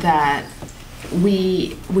is that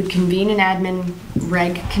we would convene an admin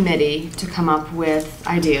reg committee to come up with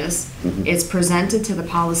ideas. It's presented to the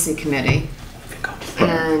policy committee,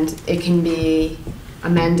 and it can be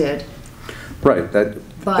amended. Right.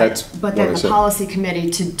 But then the policy committee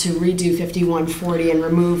to redo 5140 and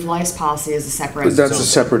remove lice policy is a separate. But that's a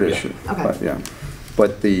separate issue. Okay.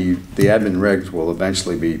 But the admin regs will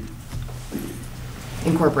eventually be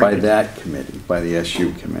incorporated by that committee, by the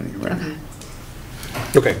SU committee, right?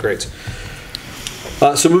 Okay, great.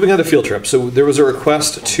 So moving on to field trips. So there was a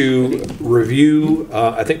request to review,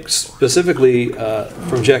 I think specifically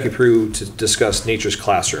from Jackie Prue, to discuss Nature's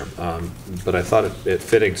Classroom. But I thought it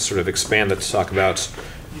fitting to sort of expand it to talk about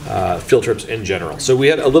field trips in general. So we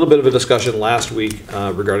had a little bit of a discussion last week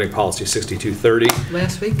regarding policy 6230.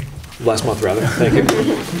 Last week? Last month, rather. Thank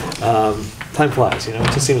you. Time flies, you know,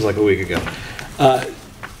 it just seems like a week ago.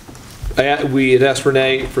 We had asked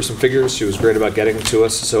Renee for some figures. She was great about getting them to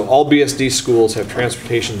us. So all BSD schools have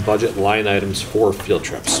transportation budget line items for field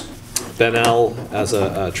trips. Bennell has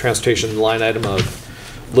a transportation line item of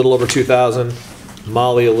a little over 2,000,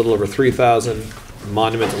 Molly a little over 3,000,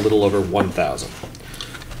 Monument a little over 1,000.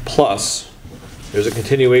 Plus, there's a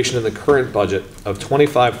continuation in the current budget of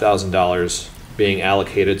 $25,000 being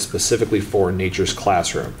allocated specifically for Nature's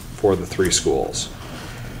Classroom for the 3 schools.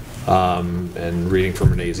 And reading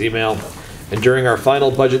from Renee's email. And during our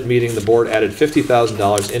final budget meeting, the board added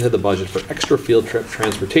 $50,000 into the budget for extra field trip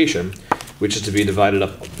transportation, which is to be divided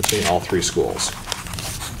up between all 3 schools.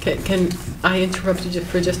 Can I interrupt you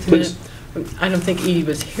for just a Please. minute? I don't think Edie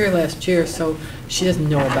was here last year, so she doesn't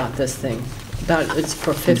know about this thing. It's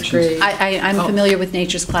for 5th grade. I'm familiar with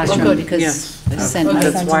Nature's Classroom good. because Yes. Send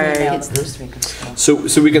That's why I kids asked this week.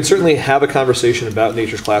 So we can certainly have a conversation about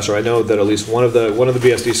Nature's Classroom. I know that at least one of the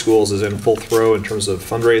BSD schools is in full throw in terms of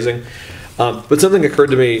fundraising. But something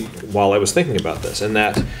occurred to me while I was thinking about this, and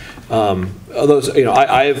that although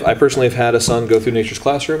I personally have had a son go through Nature's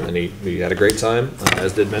Classroom, and he had a great time,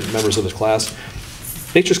 as did members of his class.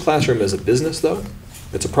 Nature's Classroom is a business, though.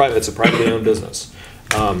 It's a privately owned business.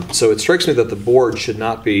 So it strikes me that the board should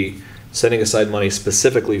not be setting aside money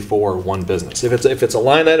specifically for one business. If it's a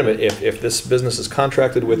line item, if this business is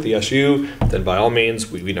contracted with the SU, then by all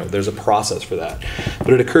means, we know there's a process for that. But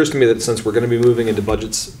it occurs to me that since we're going to be moving into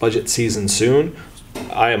budget season soon,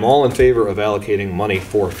 I am all in favor of allocating money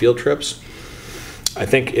for field trips. I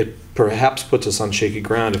think it perhaps puts us on shaky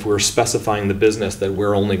ground if we're specifying the business that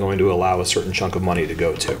we're only going to allow a certain chunk of money to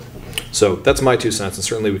go to. So that's my 2 cents, and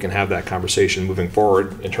certainly we can have that conversation moving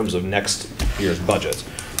forward in terms of next year's budget.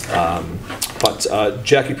 But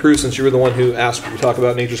Jackie Prue, since you were the one who asked to talk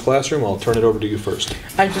about Nature's Classroom, I'll turn it over to you first.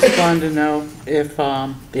 I just wanted to know if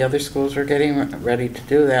the other schools were getting ready to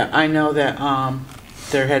do that. I know that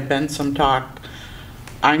there had been some talk.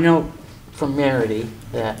 I know from Merity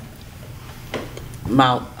that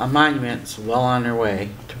Monument's well on their way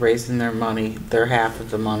to raising their money, their half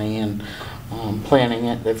of the money, and planning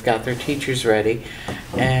it. They've got their teachers ready,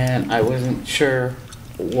 and I wasn't sure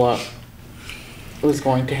what was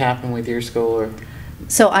going to happen with your school. Or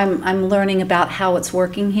So I'm learning about how it's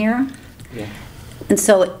working here. yeah. And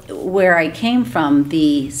so where I came from,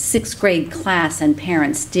 the 6th grade class and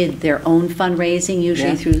parents did their own fundraising,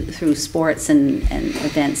 usually through sports and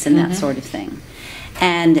events and that sort of thing.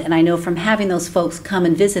 And I know from having those folks come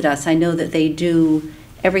and visit us, I know that they do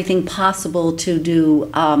everything possible to do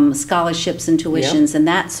scholarships and tuitions and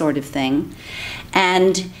that sort of thing.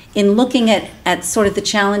 And in looking at sort of the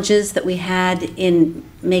challenges that we had in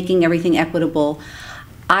making everything equitable,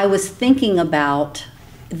 I was thinking about,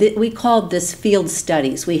 we called this field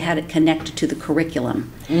studies. We had it connected to the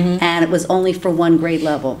curriculum, and it was only for 1 grade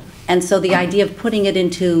level. And so the idea of putting it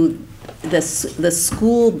into the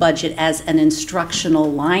school budget as an instructional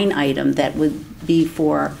line item that would be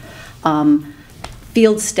for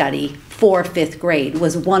field study for 5th grade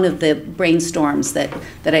was one of the brainstorms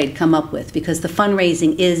that I had come up with, because the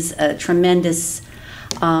fundraising is a tremendous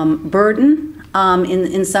burden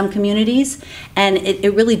in some communities, and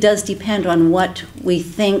it really does depend on what we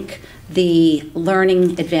think the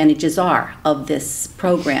learning advantages are of this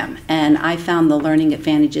program. And I found the learning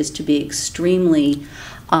advantages to be extremely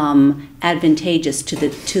advantageous to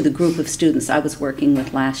the group of students I was working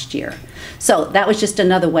with last year. So that was just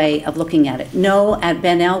another way of looking at it. No, at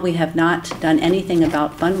Bennell we have not done anything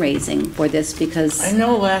about fundraising for this, because I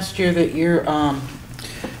know last year that you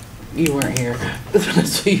weren't here,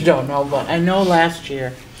 so you don't know, but I know last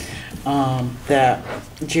year that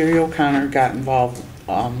Jerry O'Connor got involved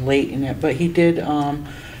late in it, but he did,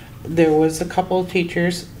 there was a couple of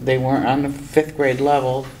teachers, they weren't on the 5th grade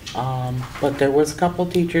level, but there was a couple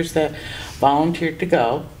of teachers that volunteered to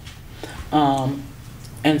go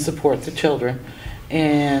and support the children.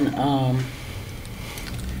 And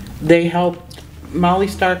they helped, Molly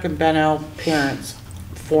Stark and Bennell parents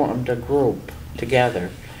formed a group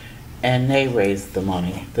together, and they raised the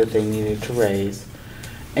money that they needed to raise.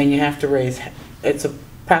 And you have to raise, it's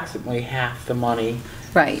approximately half the money.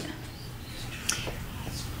 right.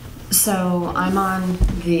 So I'm on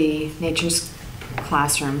the Nature's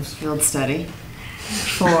Classroom field study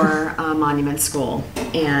for Monument School,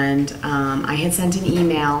 and I had sent an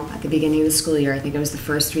email at the beginning of the school year, I think it was the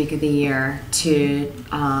first week of the year, to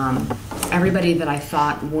everybody that I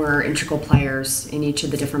thought were integral players in each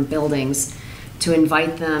of the different buildings, to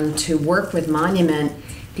invite them to work with Monument,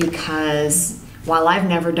 because while I've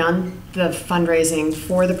never done the fundraising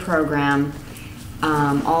for the program,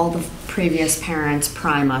 all the previous parents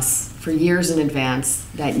prime us for years in advance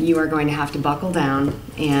that you are going to have to buckle down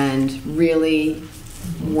and really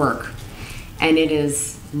work. And it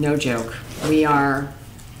is no joke. We are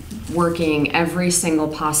working every single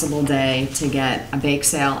possible day to get a bake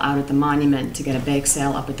sale out at the Monument, to get a bake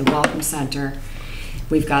sale up at the Welcome Center.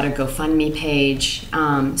 We've got a GoFundMe page.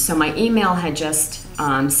 So my email had just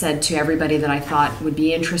said to everybody that I thought would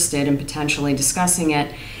be interested in potentially discussing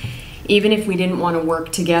it, even if we didn't want to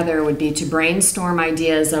work together, would be to brainstorm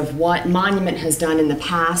ideas of what Monument has done in the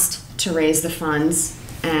past to raise the funds.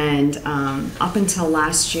 And up until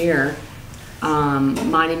last year,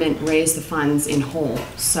 Monument raised the funds in whole.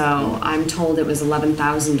 So I'm told it was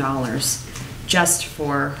 $11,000 just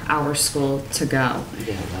for our school to go.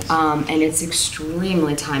 And it's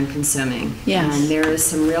extremely time consuming. Yes. And there is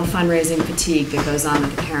some real fundraising fatigue that goes on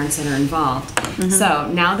with the parents that are involved.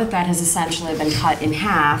 So now that that has essentially been cut in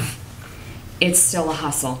half, it's still a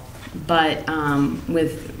hustle. But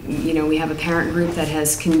we have a parent group that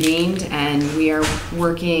has convened, and we are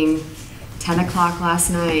working 10 o'clock last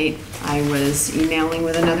night. I was emailing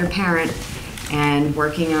with another parent and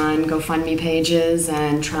working on GoFundMe pages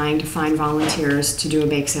and trying to find volunteers to do a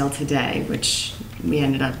bake sale today, which we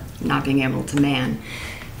ended up not being able to man.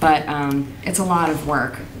 But it's a lot of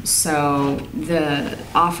work. So the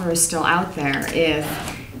offer is still out there. If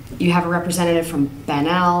you have a representative from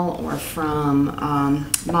Bennell or from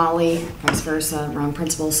Molly, vice versa, wrong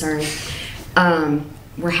principal, sorry.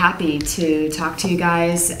 We're happy to talk to you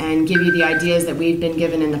guys and give you the ideas that we've been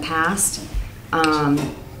given in the past.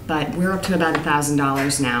 But we're up to about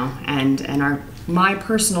 $1,000 now, and my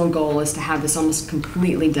personal goal is to have this almost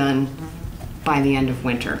completely done by the end of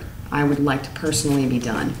winter. I would like to personally be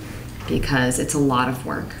done because it's a lot of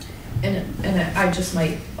work. And I just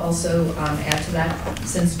might also add to that,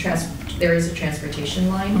 since there is a transportation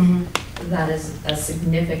line, that is a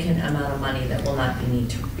significant amount of money that will not need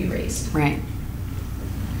to be raised. Right.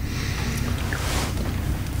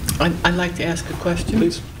 I'd like to ask a question.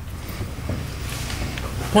 Please.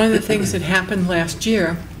 One of the things that happened last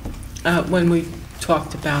year when we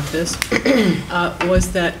talked about this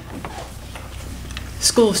was that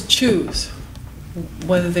schools choose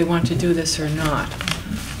whether they want to do this or not.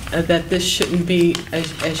 That this shouldn't be,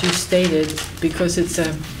 as you stated, because it's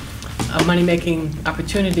a money-making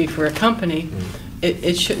opportunity for a company,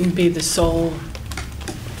 it shouldn't be the sole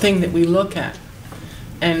thing that we look at.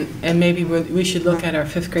 And maybe we should look at our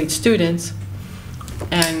 5th grade students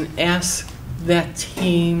and ask that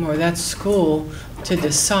team or that school to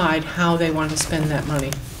decide how they want to spend that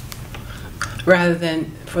money, rather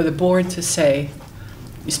than for the board to say,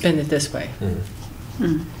 you spend it this way.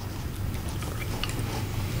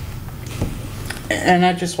 And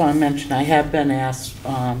I just want to mention, I have been asked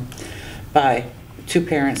by 2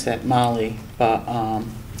 parents at Molly, but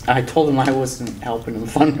I told them I wasn't helping them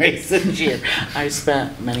fundraise this year. I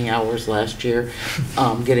spent many hours last year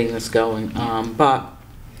getting this going. But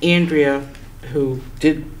Andrea, who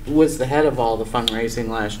was the head of all the fundraising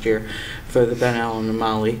last year for the Bennell and the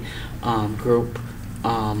Molly group,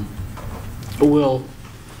 will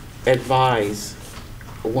advise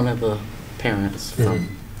one of the parents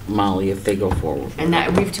from Molly if they go forward. And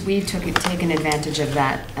that we've taken advantage of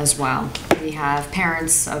that as well. We have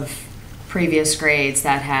parents of previous grades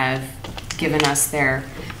that have given us their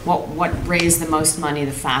what raised the most money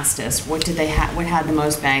the fastest, what had the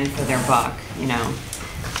most bang for their buck,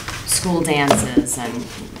 school dances, and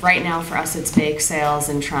right now for us it's bake sales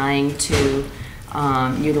and trying to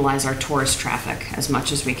utilize our tourist traffic as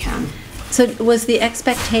much as we can. So was the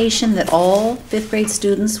expectation that all 5th grade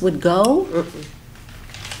students would go?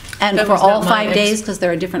 And for all 5 days, because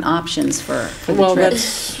there are different options for the well, trip?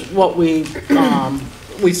 That's what we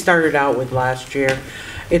started out with last year.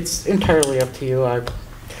 It's entirely up to you. I'm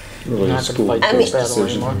Really not going to fight this battle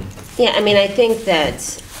anymore. Yeah, I mean, I think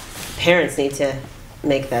that parents need to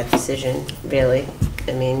make that decision, really.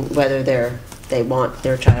 I mean, whether they want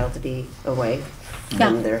their child to be away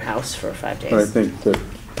from their house for 5 days. But I think that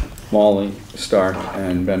Molly, Stark,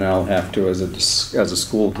 and Bennell have to, as a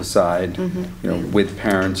school, decide, with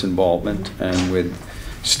parents' involvement and with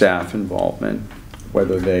staff involvement,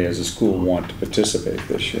 whether they, as a school, want to participate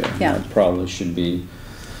this year. Yeah. That probably should be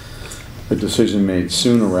a decision made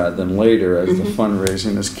sooner rather than later, as the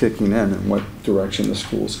fundraising is kicking in and what direction the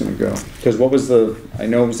school's going to go. Because I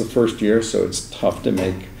know it was the first year, so it's tough to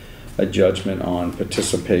make a judgment on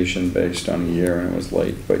participation based on a year, and it was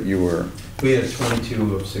late, but We had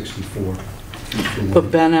 22 of 64. But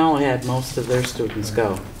Bennell had most of their students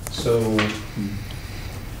go. So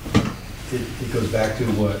it goes back to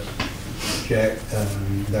what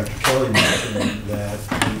Dr. Kelly mentioned, that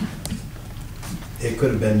it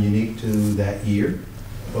could have been unique to that year,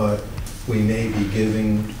 but we may be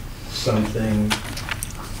giving something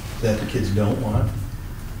that the kids don't want.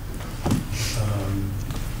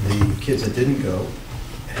 The kids that didn't go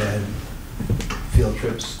had field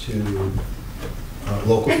trips to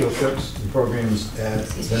local field trips and programs at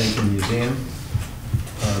Bennington Museum,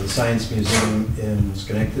 the Science Museum in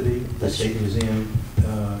Schenectady, the State Museum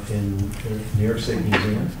in New York State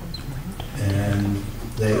Museum, and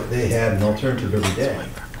they had an alternative every day.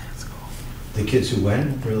 The kids who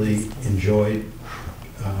went really enjoyed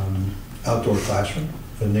outdoor classroom,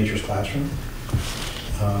 the nature's classroom.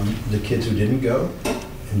 The kids who didn't go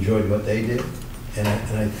enjoyed what they did, and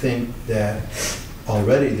I think that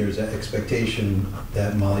already there's an expectation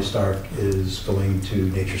that Molly Stark is going to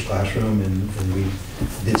Nature's Classroom, and we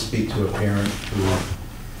did speak to a parent who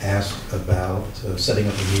asked about setting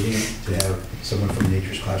up a meeting to have someone from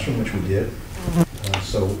Nature's Classroom, which we did.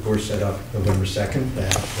 So we're set up November 2nd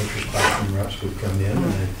that Nature's Classroom reps would come in, and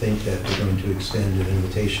I think that we're going to extend an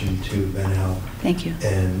invitation to Bennell Thank you.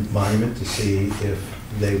 and Monument to see if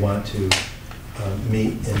they want to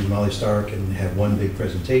meet in Molly Stark and have one big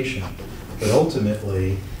presentation. But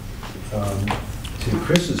ultimately, to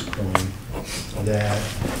Chris's point, that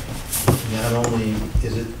not only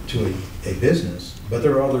is it to a business, but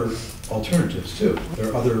there are other alternatives too.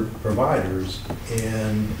 There are other providers,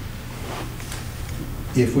 and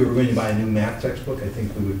if we were going to buy a new math textbook, I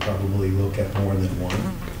think we would probably look at more than one.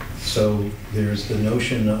 So there's the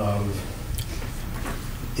notion of,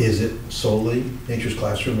 is it solely Nature's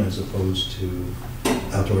Classroom as opposed to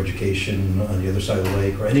outdoor education on the other side of the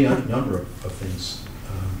lake, or any number of things.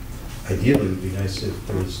 Ideally, it would be nice if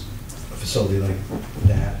there was a facility like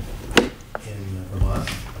that in Vermont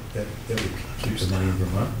that would keep the money in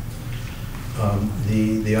Vermont.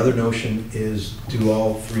 The other notion is, do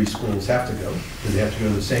all 3 schools have to go? Do they have to go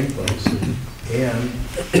to the same place? And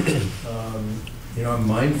you know, I'm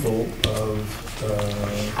mindful of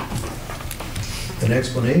an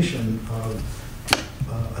explanation of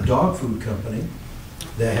a dog food company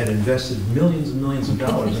that had invested millions and millions of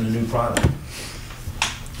dollars in a new product,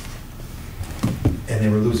 and they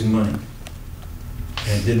were losing money,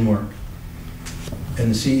 and it didn't work.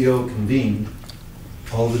 And the CEO convened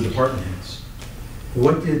all the department heads.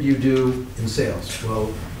 What did you do in sales?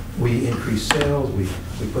 Well, we increased sales, we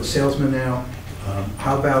put salesmen out.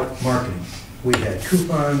 How about marketing? We had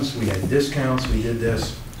coupons, we had discounts, we did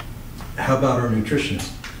this. How about our nutritionist?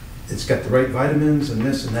 It's got the right vitamins and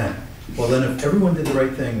this and that. Well, then if everyone did the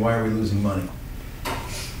right thing, why are we losing money?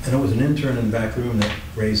 And it was an intern in the back room that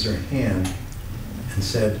raised their hand and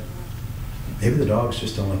said, maybe the dogs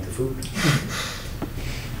just don't like the food.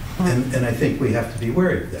 And I think we have to be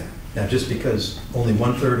wary of that. Now, just because only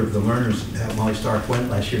 1/3 of the learners at Molly Stark went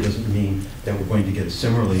last year doesn't mean that we're going to get a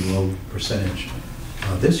similarly low percentage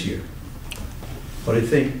this year. But I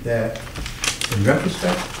think that in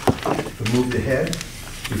retrospect, we moved ahead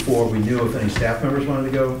before we knew if any staff members wanted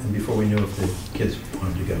to go and before we knew if the kids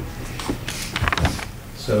wanted to go.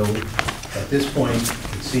 So at this point,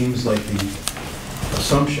 it seems like the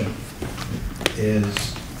assumption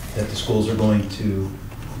is that the schools are going to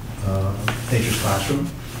Nature's Classroom.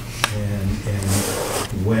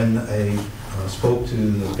 And when I spoke to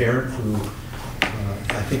the parent who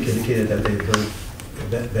I think indicated that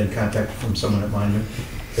they've been contacted from someone at Monument,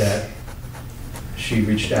 that she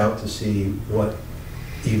reached out to see what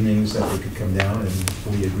evenings that they could come down, and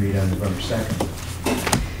we agreed on November 2nd.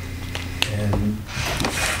 And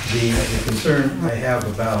the concern I have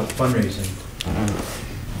about fundraising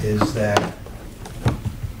is that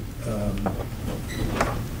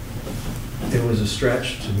it was a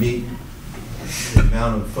stretch to meet the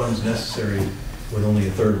amount of funds necessary with only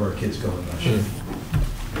 1/3 of our kids going last year.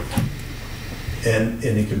 And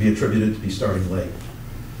it could be attributed to be starting late.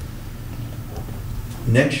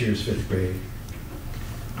 Next year's 5th grade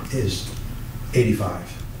is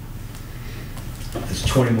 85. It's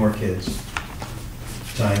 20 more kids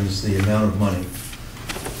times the amount of money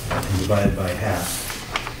and divided by half.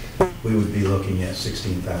 We would be looking at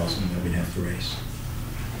 16,000 that we'd have to raise.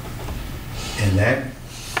 And that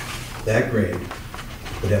grade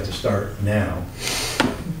would have to start now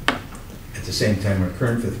at the same time our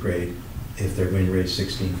current 5th grade if they're going to raise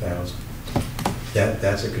 16,000.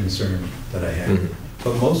 That's a concern that I have.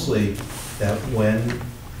 But mostly that when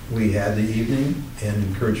we had the evening and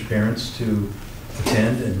encouraged parents to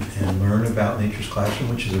attend and learn about Nature's Classroom,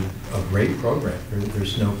 which is a great program.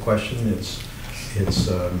 There's no question it's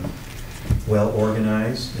well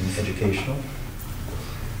organized and educational.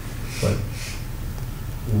 But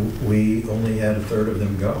we only had 1/3 of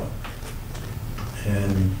them go.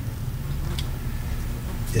 And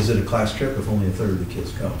is it a class trip if only 1/3 of the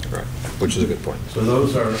kids go? Right, which is a good point. So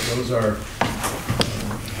those are issues I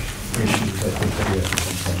think that we have to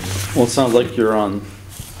contend with. Well, it sounds like you're on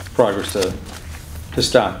progress to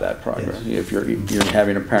start that progress. Yes. If you're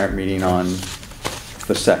having a parent meeting on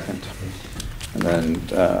the 2nd. And then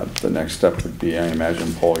the next step would be, I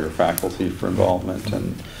imagine, poll your faculty for involvement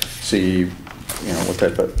and see, what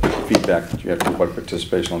type of feedback that you have to what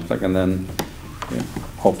participation looks like, and then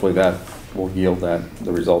hopefully that will yield the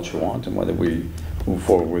results you want, and whether we move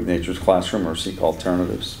forward with Nature's Classroom or seek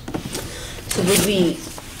alternatives. So would we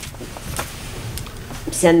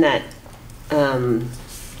send that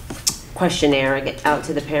questionnaire out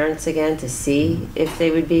to the parents again to see if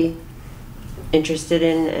they would be interested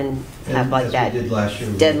in and have like as that we did last year,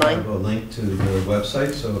 deadline? We have a link to the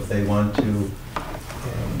website, so if they want to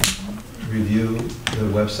review the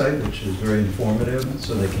website, which is very informative,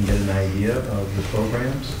 so they can get an idea of the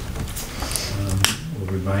programs.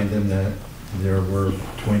 we'll remind them that there were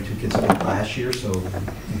 22 kids last year, so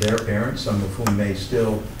their parents, some of whom may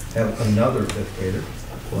still have another fifth grader,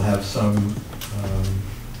 will have some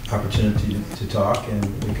opportunity to talk,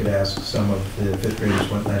 and we could ask some of the fifth graders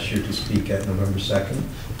who went last year to speak at November 2nd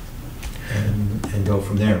and go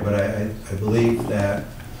from there. But I believe that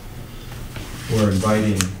we're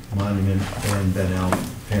inviting Monument and Bennell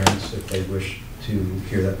parents if they wish to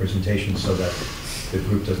hear that presentation, so that the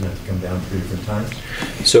group doesn't have to come down 3 different times.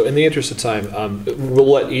 So in the interest of time, we'll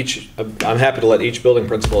let each, I'm happy to let each building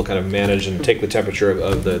principal kind of manage and take the temperature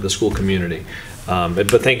of the school community.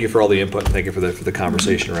 But thank you for all the input, and thank you for the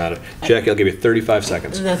conversation around it. Jackie, I'll give you 35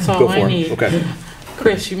 seconds. That's all Go for I it. need. Okay.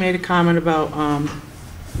 Chris, you made a comment about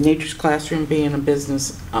Nature's Classroom being a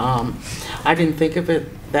business. I didn't think of it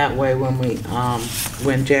that way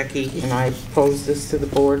when Jackie and I posed this to the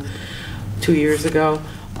board 2 years ago.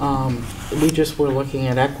 We just were looking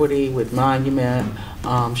at equity with Monument,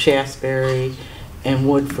 Shaftesbury, and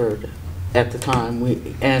Woodford at the time.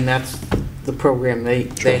 And that's the program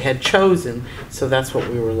they had chosen, so that's what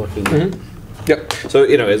we were looking at. Mm-hmm. Yep. So,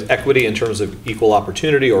 is equity in terms of equal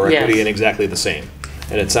opportunity, or equity in exactly the same?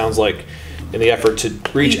 And it sounds like in the effort to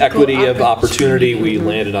reach equity of opportunity, we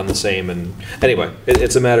landed on the same. And anyway,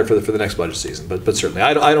 it's a matter for the next budget season. But certainly,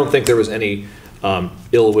 I don't think there was any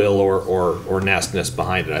ill will or nastiness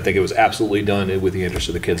behind it. I think it was absolutely done with the interest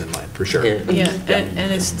of the kids in mind, for sure. Yeah,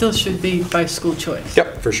 and it still should be by school choice.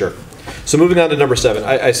 Yep, for sure. So moving on to number 7,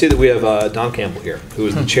 I see that we have Don Campbell here, who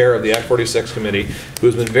is the chair of the Act 46 committee, who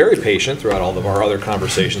has been very patient throughout all of our other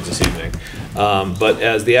conversations this evening. But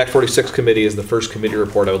as the Act 46 committee is the first committee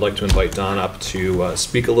report, I would like to invite Don up to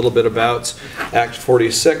speak a little bit about Act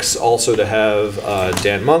 46, also to have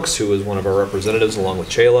Dan Monks, who is one of our representatives, along with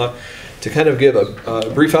Chayla, to kind of give a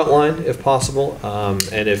brief outline, if possible,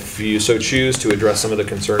 and if you so choose, to address some of the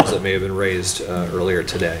concerns that may have been raised earlier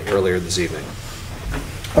this evening.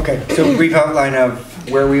 Okay, so a brief outline of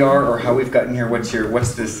where we are or how we've gotten here. What's your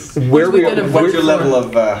level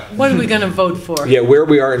of? What are we going to vote for? Yeah, where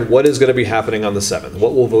we are and what is going to be happening on the 7th.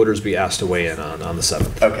 What will voters be asked to weigh in on the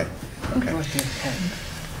 7th? Okay.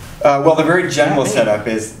 Well, the very general setup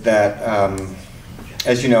is that,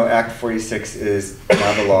 as you know, Act 46 is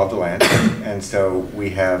now the law of the land, and so we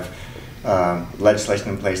have legislation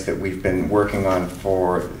in place that we've been working on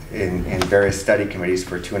in various study committees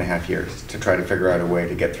for 2.5 years to try to figure out a way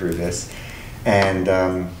to get through this. And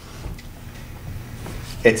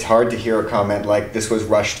it's hard to hear a comment like this was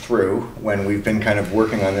rushed through when we've been kind of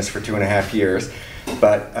working on this for 2.5 years.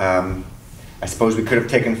 But I suppose we could have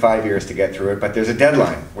taken 5 years to get through it, but there's a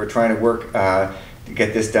deadline. We're trying to work to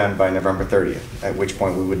get this done by November 30th, at which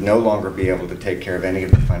point we would no longer be able to take care of any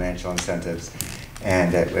of the financial incentives,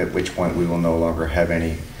 and at which point we will no longer have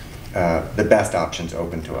any the best options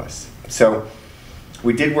open to us. So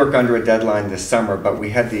we did work under a deadline this summer, but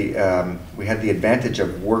we had the advantage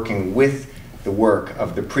of working with the work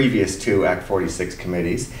of the previous 2 Act 46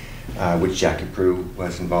 committees, which Jackie Prue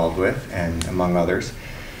was involved with, and among others.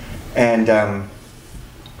 And I'm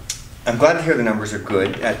glad to hear the numbers are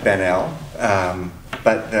good at Bennell,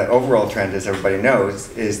 but the overall trend, as everybody knows,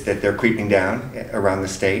 is that they're creeping down around the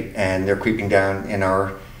state, and they're creeping down in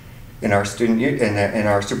our student in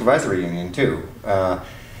our supervisory union too.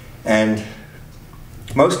 And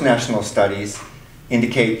most national studies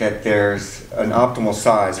indicate that there's an optimal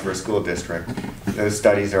size for a school district. Those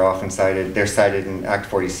studies are often cited. They're cited in Act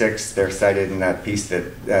 46. They're cited in that piece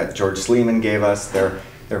that George Sleeman gave us. They're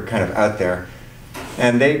kind of out there.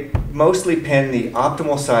 And they mostly pin the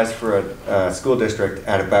optimal size for a school district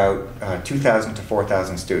at about 2,000 to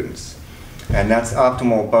 4,000 students. And that's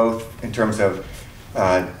optimal both in terms of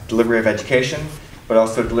delivery of education, but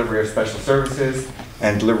also delivery of special services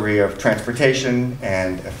and delivery of transportation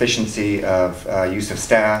and efficiency of use of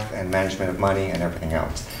staff and management of money and everything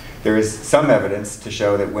else. There is some evidence to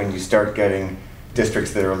show that when you start getting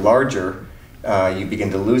districts that are larger, you begin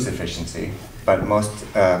to lose efficiency. But most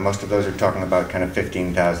of those are talking about kind of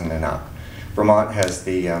 15,000 and up. Vermont has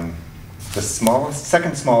the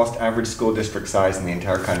second smallest average school district size in the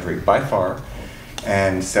entire country by far,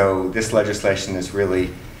 and so this legislation is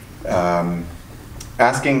really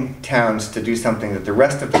asking towns to do something that the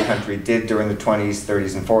rest of the country did during the 20s,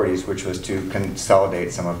 30s, and 40s, which was to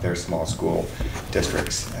consolidate some of their small school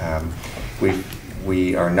districts.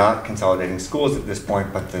 We are not consolidating schools at this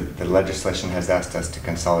point, but the legislation has asked us to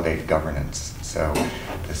consolidate governance. So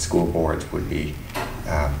the school boards would be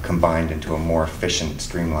combined into a more efficient,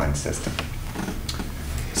 streamlined system.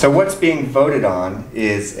 So what's being voted on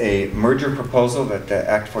is a merger proposal that the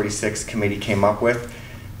Act 46 committee came up with.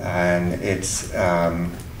 And it's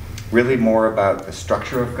really more about the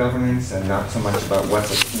structure of governance and not so much about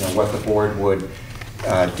what the board would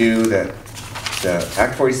do. The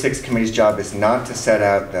Act 46 committee's job is not to set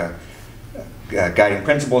out the guiding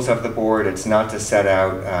principles of the board. It's not to set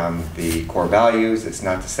out the core values. It's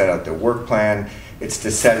not to set out the work plan. It's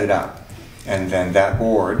to set it up. And then that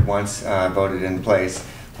board, once voted in place,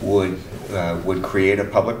 would create a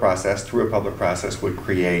public process, through a public process, would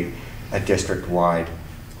create a district-wide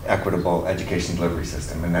equitable education delivery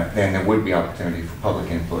system. And then there would be opportunity for public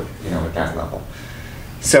input, at that level.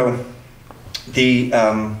 So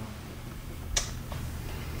in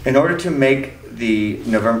order to make the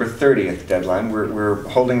November 30th deadline, we're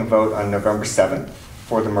holding a vote on November 7th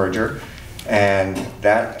for the merger. And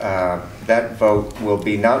that vote will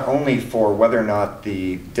be not only for whether or not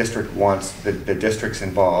the district wants the districts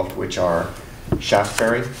involved, which are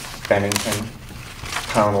Shaftesbury, Bennington,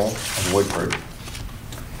 Pownell, and Woodford.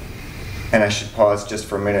 And I should pause just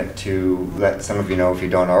for a minute to let some of you know, if you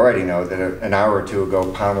don't already know, that an hour or two ago,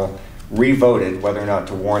 Pownell re-voted whether or not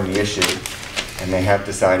to warn the issue, and they have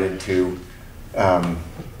decided to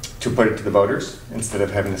put it to the voters instead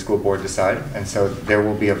of having the school board decide. And so there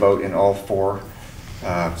will be a vote in all 4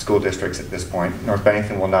 school districts at this point. North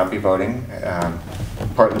Bennington will not be voting,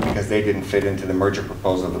 partly because they didn't fit into the merger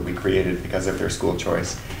proposal that we created because of their school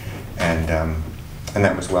choice. And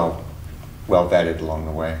that was well vetted along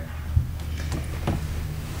the way.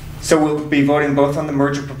 So we'll be voting both on the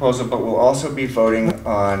merger proposal, but we'll also be voting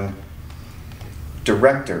on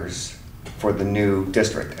directors for the new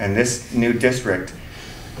district. And this new district,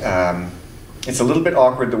 it's a little bit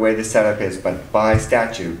awkward the way the setup is, but by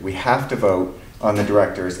statute, we have to vote on the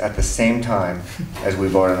directors at the same time as we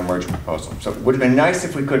vote on the merger proposal. So it would have been nice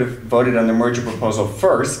if we could have voted on the merger proposal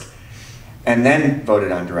first and then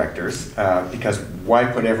voted on directors, because why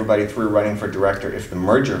put everybody through running for director if the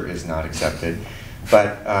merger is not accepted?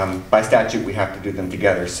 But by statute, we have to do them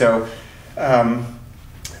together. So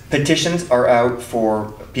petitions are out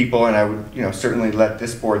for people, and I would certainly let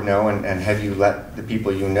this board know and have you let the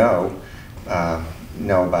people you know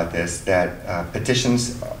about this, that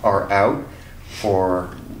petitions are out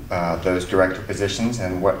for those director positions,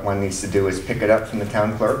 and what one needs to do is pick it up from the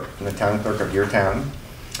town clerk of your town,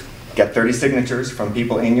 get 30 signatures from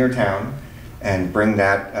people in your town, and bring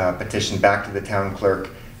that petition back to the town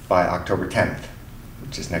clerk by October 10th,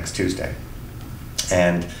 which is next Tuesday.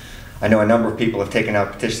 And I know a number of people have taken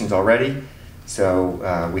out petitions already,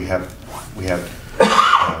 so we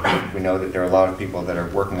know that there are a lot of people that are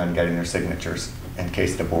working on getting their signatures in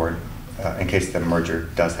case the merger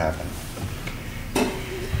does happen.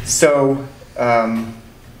 So I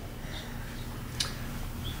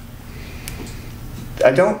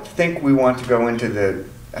don't think I want to go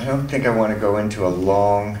into a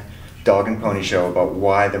long dog and pony show about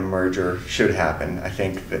why the merger should happen. I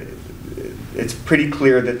think that it's pretty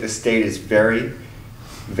clear that the state is very,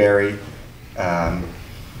 very,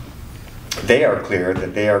 they are clear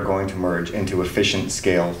that they are going to merge into efficient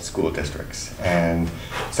scale school districts. And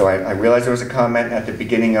so I realized there was a comment at the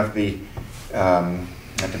beginning of the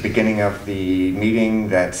meeting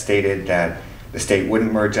that stated that the state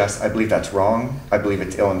wouldn't merge us. I believe that's wrong. I believe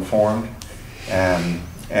it's ill-informed.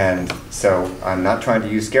 And so I'm not trying to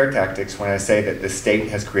use scare tactics when I say that the state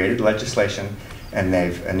has created legislation and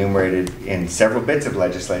they've enumerated in several bits of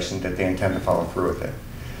legislation that they intend to follow through with it.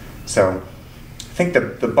 So I think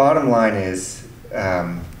the bottom line is,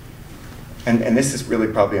 and this is really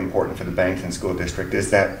probably important for the Bennington School District, is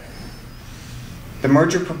that the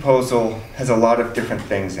merger proposal has a lot of different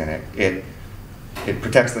things in it. It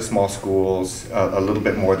protects the small schools a little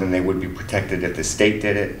bit more than they would be protected if the state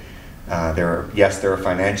did it. There are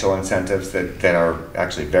financial incentives that are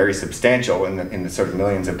actually very substantial in the sort of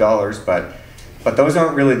millions of dollars, but those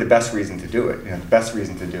aren't really the best reason to do it. The best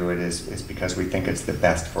reason to do it is because we think it's the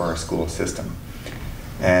best for our school system.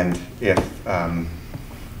 And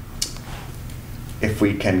if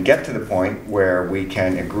we can get to the point where we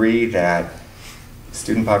can agree that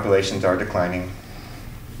student populations are declining,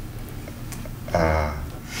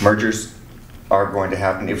 mergers are going to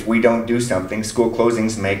happen. If we don't do something, school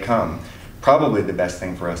closings may come. Probably the best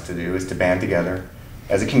thing for us to do is to band together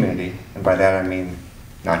as a community, and by that I mean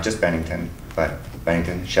not just Bennington, but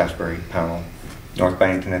Bennington, Shaftesbury, Pownell, North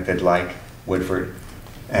Bennington if they'd like, Woodford,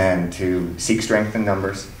 and to seek strength in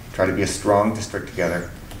numbers, try to be a strong district together,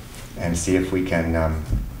 and see if we can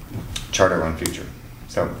chart our own future.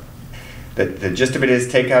 So the gist of it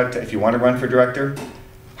is, if you want to run for director,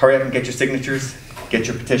 hurry up and get your signatures, get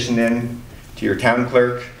your petition in to your town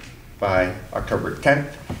clerk by October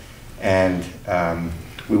 10th, and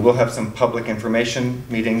we will have some public information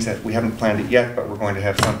meetings that we haven't planned it yet, but we're going to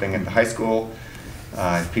have something at the high school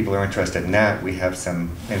If people are interested in that, we have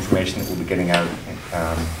some information that we'll be getting out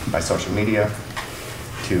by social media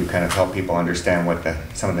to kind of help people understand what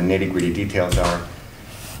some of the nitty-gritty details are.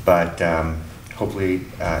 But hopefully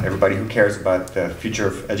everybody who cares about the future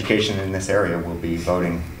of education in this area will be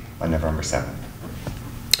voting on November 7th.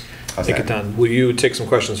 Thank you, Don. Will you take some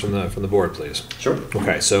questions from the board, please? Sure.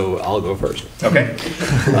 Okay, so I'll go first. Okay.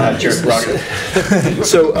 Cheers, prerogative.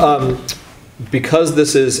 So, because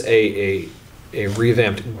this is a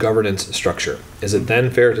revamped governance structure, is it then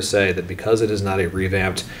fair to say that because it is not a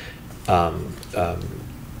revamped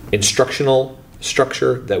instructional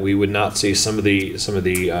structure, that we would not see some of the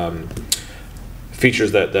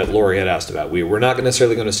features that Lori had asked about? We're not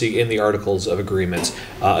necessarily going to see in the Articles of Agreement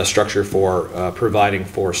a structure for providing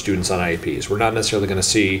for students on IEPs. We're not necessarily going to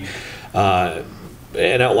see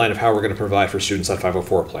an outline of how we're going to provide for students on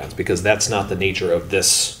 504 plans, because that's not the nature of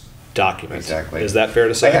this document. Exactly. Is that fair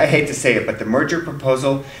to say? I hate to say it, but the merger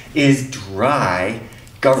proposal is dry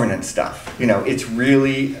governance stuff. You know, it's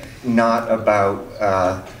really not about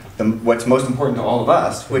what's most important to all of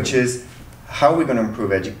us, which is how are we going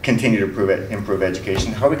to continue to improve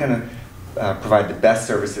education? How are we going to provide the best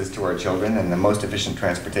services to our children and the most efficient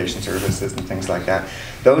transportation services and things like that?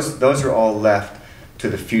 Those are all left to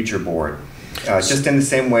the future board. Just in the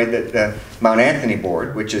same way that the Mount Anthony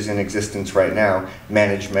board, which is in existence right now,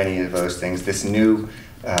 managed many of those things. This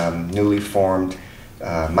newly formed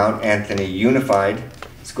Mount Anthony Unified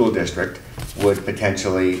School District would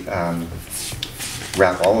potentially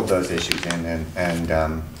wrap all of those issues in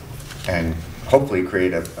and hopefully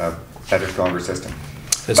create a better, stronger system.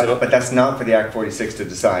 But that's not for the Act 46 to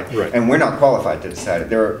decide, right. And we're not qualified to decide it.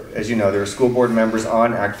 There are, as you know, there are school board members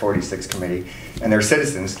on Act 46 committee, and there are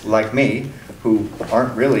citizens like me who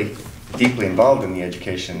aren't really deeply involved in the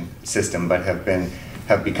education system, but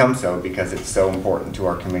have become so because it's so important to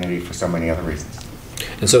our community for so many other reasons.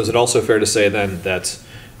 And so is it also fair to say then that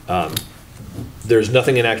there's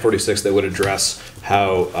nothing in Act 46 that would address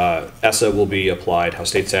how ESSA will be applied, how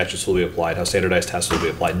state statutes will be applied, how standardized tests will be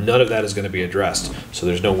applied? None of that is going to be addressed. So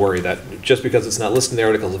there's no worry that just because it's not listed in the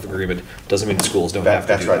Articles of Agreement doesn't mean the schools don't have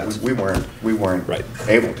to do that. That's right. We weren't right.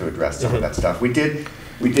 able to address some of that stuff. We did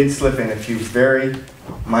slip in a few very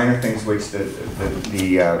minor things which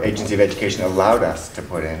the Agency of Education allowed us to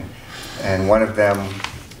put in, and one of them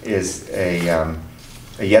is a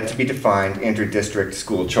yet to be defined inter-district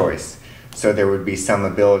school choice. So there would be some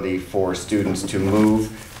ability for students to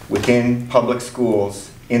move within public schools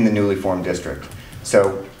in the newly formed district.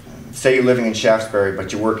 So say you're living in Shaftesbury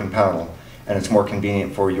but you work in Pownell, and it's more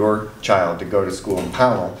convenient for your child to go to school in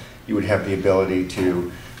Pownell, you would have the ability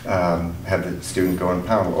to have the student go in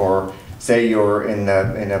Pownell. Or say you're in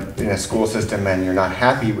a school system and you're not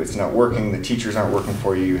happy, it's not working, the teachers aren't working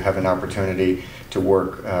for you, you have an opportunity to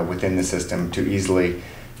work within the system to easily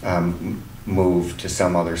move to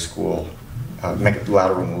some other school, make a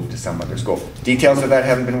lateral move to some other school. Details of that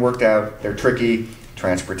haven't been worked out. They're tricky,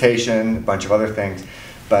 transportation, a bunch of other things,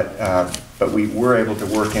 but we were able to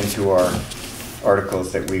work into our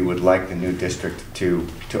articles that we would like the new district to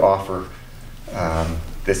offer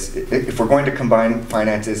this. If we're going to combine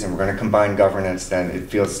finances and we're going to combine governance, then it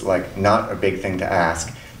feels like not a big thing to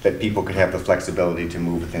ask that people could have the flexibility to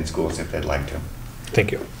move within schools if they'd like to.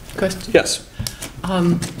 Thank you. Question? Yes.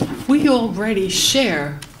 We already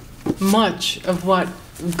share much of what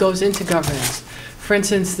goes into governance. For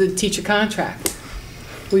instance, the teacher contract.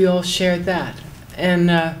 We all shared that.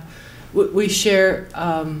 And we share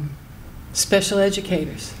special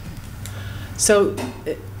educators. So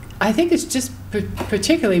I think it's just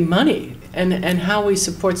particularly money and how we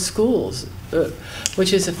support schools,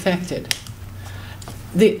 which is affected.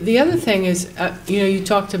 The other thing is, you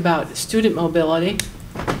talked about student mobility,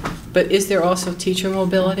 but is there also teacher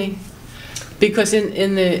mobility? Because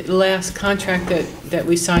in the last contract that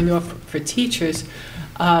we signed off for teachers,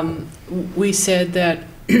 we said that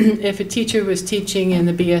if a teacher was teaching in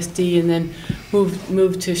the BSD and then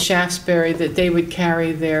moved to Shaftesbury, that they would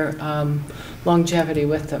carry their longevity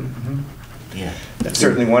with them. Mm-hmm. Yeah, that's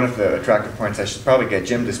certainly one of the attractive points. I should probably get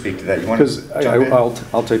Jim to speak to that. You want to jump in?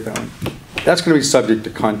 I'll take that one. That's going to be subject to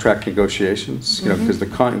contract negotiations, because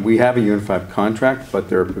we have a unified contract, but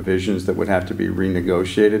there are provisions that would have to be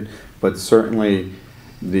renegotiated. But certainly,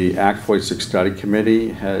 the Act 46 Study Committee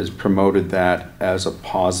has promoted that as a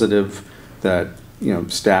positive, that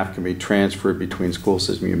staff can be transferred between school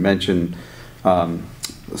systems. You mentioned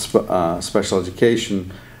special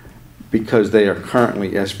education. Because they are currently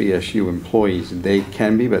SVSU employees, they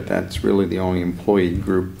can be, but that's really the only employee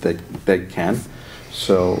group that can.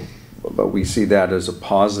 So, but we see that as a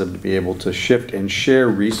positive to be able to shift and share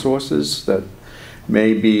resources that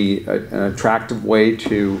may be an attractive way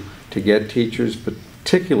to get teachers,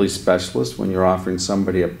 particularly specialists, when you're offering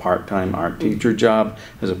somebody a part-time art teacher job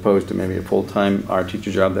as opposed to maybe a full-time art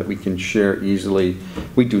teacher job that we can share easily.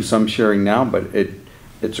 We do some sharing now, but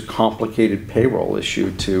it's a complicated payroll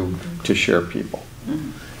issue to share people.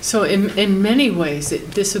 So in many ways,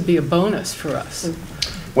 this would be a bonus for us.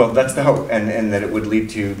 Well, that's the hope, and that it would lead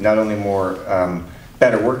to not only more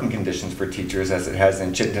better working conditions for teachers, as it has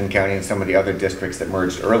in Chittenden County and some of the other districts that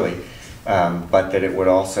merged early, but that it would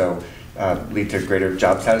also lead to greater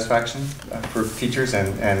job satisfaction for teachers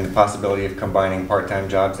and the possibility of combining part-time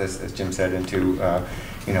jobs, as Jim said, into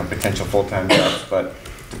potential full-time jobs, but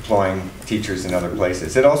deploying teachers in other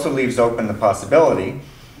places. It also leaves open the possibility,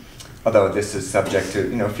 although this is subject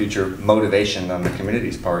to future motivation on the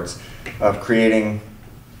community's parts, of creating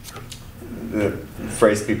the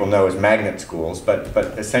phrase people know as magnet schools, but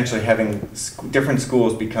essentially having different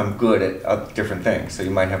schools become good at different things. So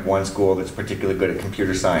you might have one school that's particularly good at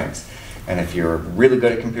computer science, and if you're really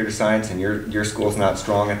good at computer science and your school's not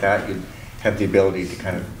strong at that, you have the ability to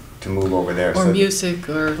kind of move over there. Or music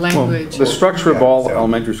or language. Well, the structure of all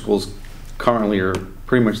elementary schools currently are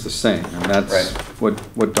pretty much the same, and that's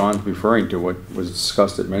what Don's referring to, what was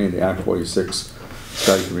discussed at many of the Act 46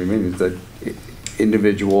 study committee meetings, that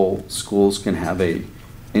individual schools can have a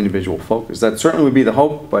individual focus. That certainly would be the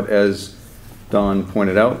hope, but as Don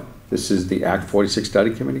pointed out, this is the Act 46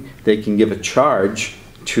 study committee. They can give a charge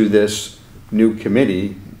to this new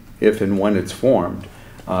committee if and when it's formed,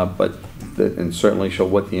 and certainly show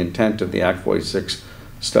what the intent of the Act 46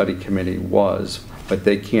 study committee was, but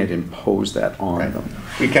they can't impose that on them.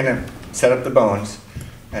 We kind of set up the bones,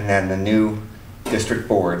 and then the new district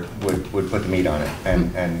board would put the meat on it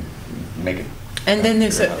and make it. And then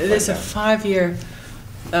there's a 5-year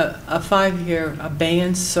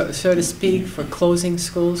abeyance, so to speak, for closing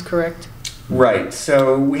schools, correct? Right.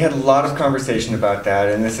 So we had a lot of conversation about that,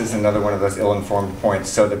 and this is another one of those ill-informed points.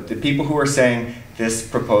 So the people who are saying this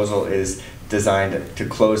proposal is designed to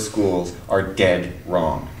close schools are dead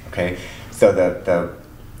wrong. Okay. So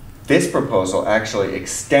this proposal actually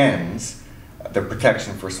extends the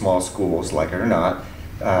protection for small schools, like it or not,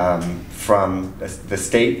 from the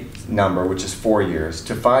state number, which is 4 years,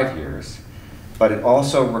 to 5 years. But it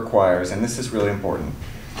also requires, and this is really important,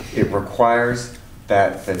 it requires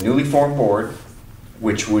that the newly formed board,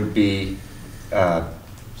 which would be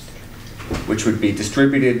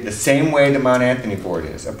distributed the same way the Mount Anthony board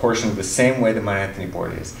is, a portion of the same way the Mount Anthony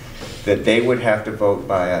board is, that they would have to vote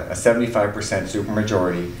by a 75%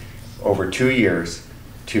 supermajority over 2 years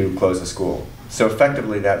to close a school. So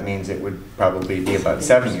effectively that means it would probably be about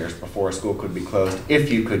 7 years before a school could be closed if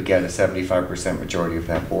you could get a 75% majority of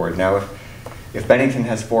that board. Now if Bennington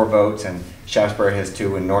has 4 votes and Shaftesbury has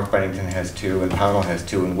 2 and North Bennington has 2 and Pownell has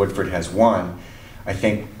 2 and Woodford has 1, I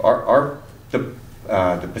think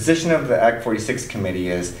the position of the Act 46 committee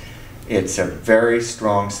is it's a very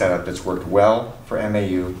strong setup that's worked well for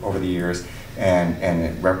MAU over the years, and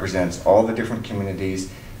it represents all the different communities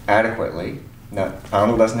adequately. Now,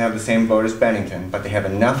 Pownell doesn't have the same vote as Bennington, but they have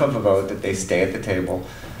enough of a vote that they stay at the table.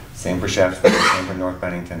 Same for Shaftesbury, same for North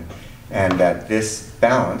Bennington. And that this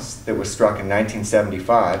balance that was struck in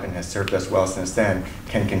 1975 and has served us well since then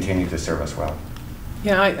can continue to serve us well.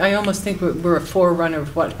 Yeah, I almost think we're a forerunner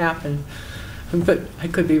of what happened, but I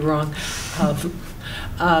could be wrong.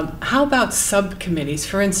 How about subcommittees?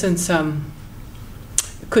 For instance,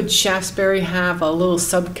 could Shaftesbury have a little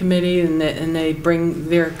subcommittee and they bring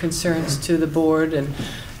their concerns to the board, and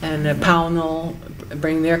Pownell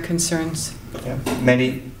bring their concerns? Yeah.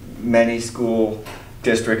 Many school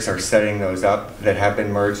districts are setting those up that have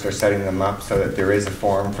been merged, are setting them up so that there is a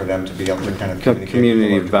forum for them to be able to kind of communicate.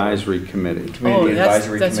 Community advisory committee. Community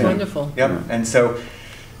advisory that's committee. Wonderful. Yep. And so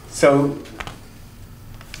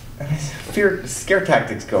scare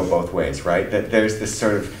tactics go both ways, right? That there's this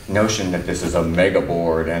sort of notion that this is a mega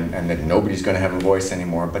board and that nobody's going to have a voice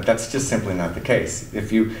anymore, but that's just simply not the case.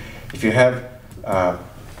 If you have a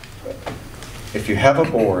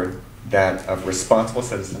board of responsible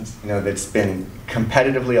citizens, that's been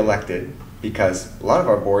competitively elected, because a lot of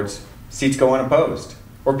our boards seats go unopposed,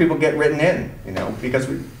 or people get written in, because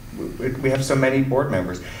we have so many board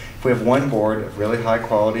members. If we have one board of really high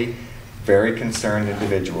quality, very concerned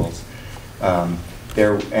individuals, and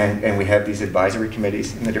we have these advisory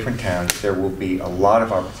committees in the different towns, there will be a lot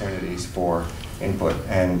of opportunities for input,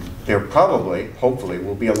 and there probably, hopefully,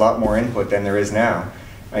 will be a lot more input than there is now.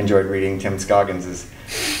 I enjoyed reading Tim Scoggins'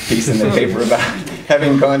 piece in the paper about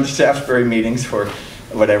having gone to Shaftesbury meetings for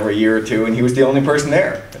a year or two, and he was the only person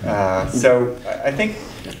there. So I think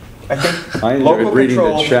I think I local enjoyed reading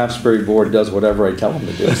control. that Shaftesbury board does whatever I tell them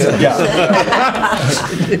to do. So. Yeah.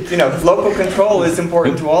 Local control is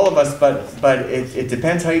important to all of us, but it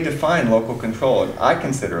depends how you define local control. I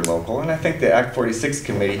consider local, and I think the Act 46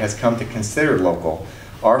 committee has come to consider local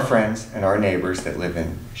our friends and our neighbors that live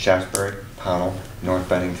in Shaftesbury, Pownell, North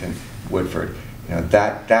Bennington, Woodford.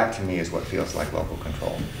 That to me is what feels like local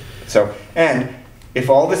control. So, and if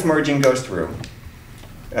all this merging goes through,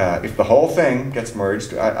 if the whole thing gets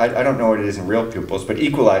merged, I don't know what it is in real pupils, but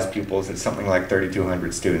equalized pupils, it's something like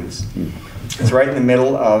 3,200 students. It's right in the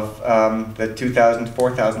middle of the 2,000 to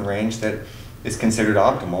 4,000 range that is considered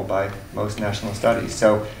optimal by most national studies.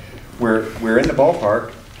 So we're in the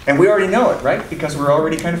ballpark, and we already know it, right? Because we're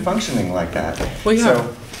already kind of functioning like that. Well, yeah.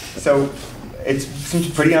 So it seems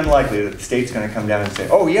pretty unlikely that the state's going to come down and say,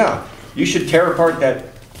 oh yeah, you should tear apart that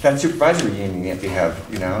supervisory union that you have.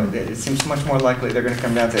 It seems much more likely they're going to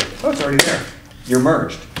come down and say, oh, it's already there. You're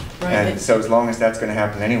merged. Right. And so as long as that's going to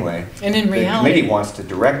happen anyway, and in reality, the committee wants to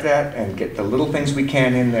direct that and get the little things we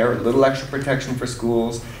can in there, a little extra protection for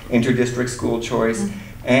schools, inter-district school choice,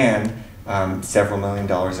 and several $1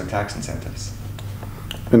 million of tax incentives.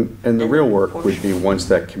 And the real work would be once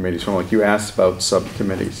that committee, so like you asked about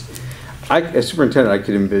subcommittees. As superintendent, I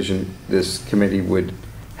could envision this committee would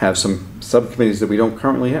have some subcommittees that we don't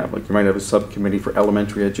currently have. Like you might have a subcommittee for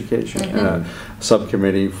elementary education, and a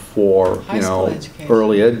subcommittee for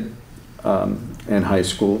early ed and high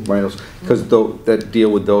school, right? Because that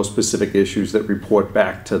deal with those specific issues that report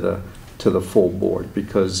back to the full board.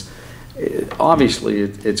 Because obviously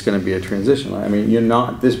it's going to be a transition. I mean,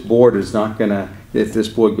 this board is not going to. If this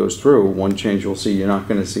board goes through, one change you'll see, you're not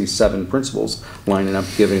going to see 7 principals lining up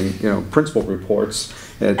giving, principal reports.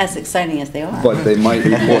 As exciting as they are. But they might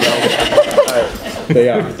report out. They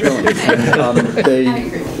are.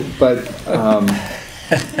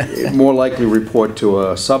 More likely report to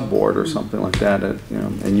a sub-board or something like that,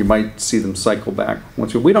 and you might see them cycle back.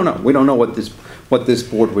 We don't know. We don't know what this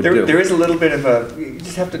board would do. There is a little bit of you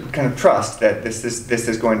just have to kind of trust that this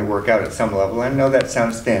is going to work out at some level. I know that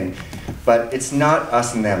sounds thin, but it's not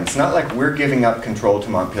us and them. It's not like we're giving up control to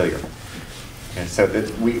Montpelier. And so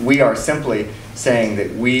that we are simply saying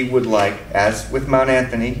that we would like, as with Mount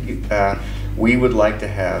Anthony, we would like to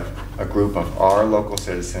have a group of our local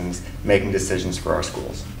citizens making decisions for our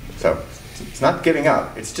schools. So it's not giving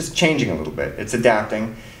up, it's just changing a little bit. It's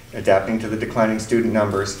adapting to the declining student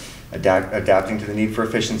numbers, adapting to the need for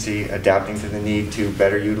efficiency, adapting to the need to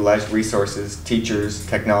better utilize resources, teachers,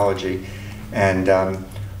 technology, and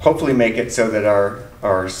hopefully make it so that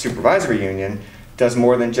our supervisory union does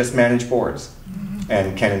more than just manage boards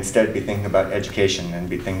and can instead be thinking about education and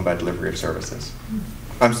be thinking about delivery of services.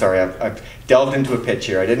 I'm sorry, I've delved into a pitch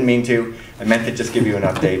here. I didn't mean to. I meant to just give you an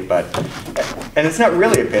update, and it's not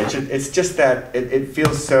really a pitch. It's just that it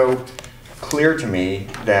feels so clear to me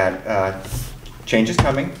that change is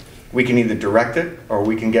coming. We can either direct it or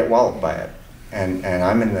we can get walloped by it. And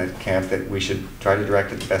I'm in the camp that we should try to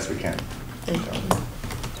direct it the best we can.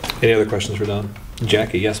 Any other questions for Don?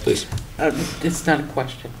 Jackie, yes, please. It's not a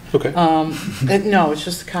question. Okay. No, it's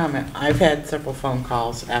just a comment. I've had several phone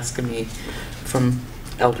calls asking me from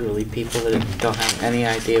elderly people that don't have any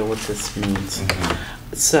idea what this means.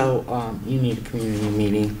 So you need a community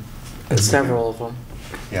meeting, several of them.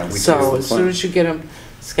 Yeah, we so as soon as you get them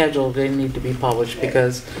scheduled, they need to be published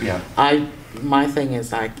because my thing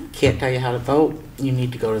is I can't tell you how to vote. You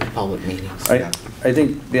need to go to the public meetings. I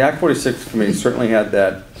think the Act 46 committee certainly had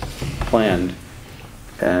that planned,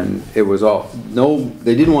 and it was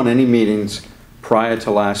they didn't want any meetings prior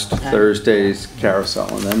to last Thursday's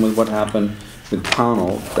carousel, and then with what happened with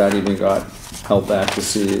Pownell, that even got held back to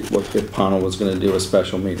see if Pownell was going to do a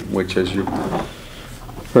special meeting, which, as you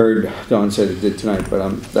heard Don said it did tonight,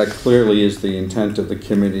 but that clearly is the intent of the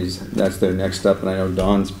committees. That's their next step, and I know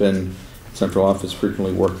Don's been central office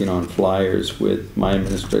frequently working on flyers with my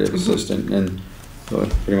administrative assistant, and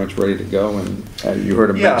pretty much ready to go. And you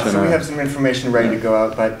heard him mention. So we have some information ready to go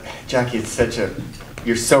out, but Jackie,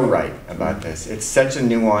 you're so right about this. It's such a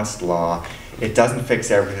nuanced law. It doesn't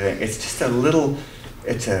fix everything. It's just a little.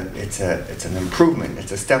 It's an improvement.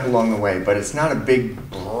 It's a step along the way, but it's not a big,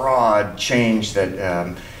 broad change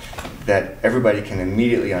that that everybody can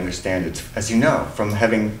immediately understand. It's, as you know, from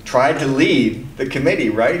having tried to lead the committee,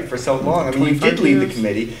 right, for so long. I mean, you did lead the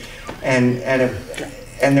committee, and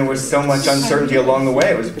there was so much uncertainty along the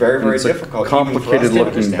way. It was very, very difficult. Complicated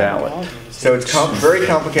looking ballot. So it's very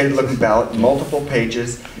complicated looking ballot, multiple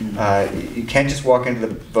pages. You can't just walk into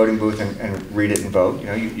the voting booth and read it and vote.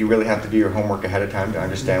 You really have to do your homework ahead of time to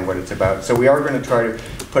understand what it's about. So we are going to try to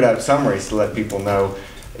put out summaries to let people know,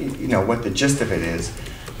 what the gist of it is.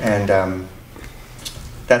 And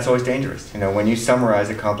that's always dangerous. You know, when you summarize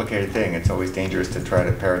a complicated thing, it's always dangerous to try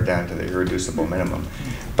to pare it down to the irreducible minimum.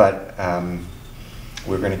 But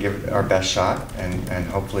we're going to give it our best shot, and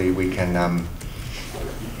hopefully we can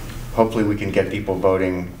get people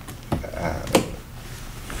voting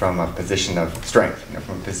from a position of strength, you know,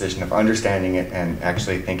 from a position of understanding it and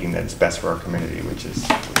actually thinking that it's best for our community, which is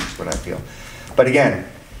what I feel. But again,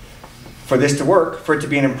 for this to work, for it to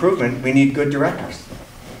be an improvement, we need good directors.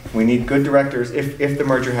 We need good directors. If the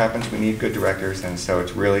merger happens, we need good directors, and so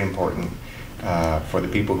it's really important for the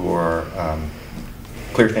people who are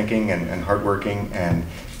clear thinking and hardworking and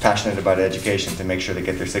passionate about education to make sure they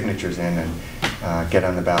get their signatures in and get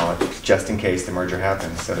on the ballot just in case the merger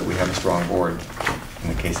happens, so that we have a strong board in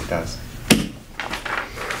the case it does.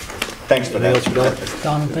 Thanks for that.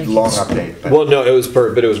 Don, thank you. Long update. Well, no, it was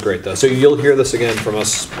but it was great though. So you'll hear this again from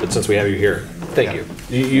us, but since we have you here, thank you.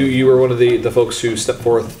 You were one of the folks who stepped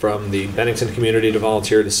forth from the Bennington community to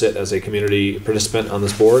volunteer to sit as a community participant on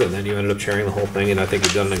this board, and then you ended up chairing the whole thing, and I think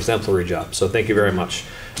you've done an exemplary job. So thank you very much.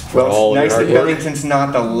 Well, it's nice that Bennington's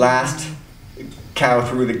not the last cow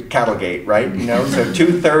through the cattle gate, right? You know, so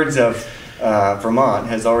 2/3 of Vermont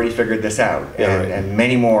has already figured this out, and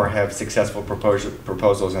many more have successful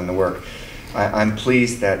proposals in the work. I'm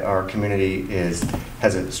pleased that our community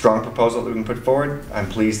has a strong proposal that we can put forward. I'm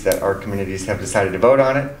pleased that our communities have decided to vote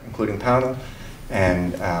on it, including Pownell,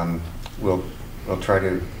 and we'll try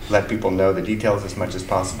to let people know the details as much as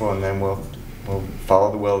possible, and then we'll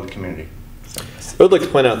follow the will of the community. I would like to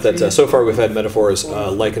point out that so far we've had metaphors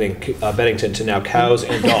likening Bennington to now cows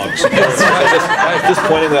and dogs. just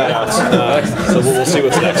pointing that out. So we'll see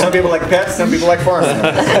what's next. Some people like pets, some people like farming.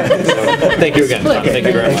 So, thank you again. Thank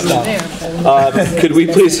you very much. Could we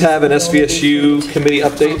please have an SVSU committee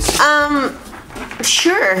update?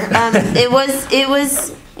 Sure. It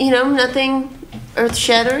was nothing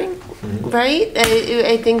earth-shattering. Right?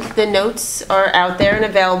 I think the notes are out there and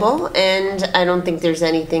available, and I don't think there's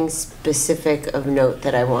anything specific of note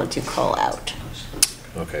that I want to call out.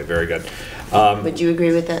 Okay, very good. Would you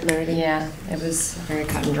agree with that, Meredith? Yeah, it was very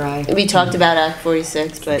cut and dry. We talked about Act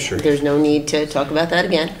 46, but there's no need to talk about that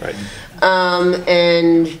again. Right.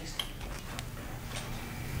 And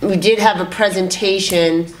we did have a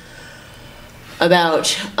presentation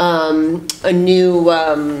about a new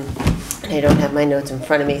I don't have my notes in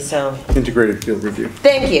front of me, so. Integrated field review.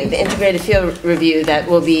 Thank you. The integrated field review that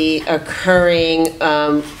will be occurring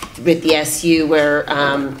with the SU, where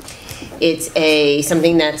it's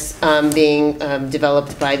something that's being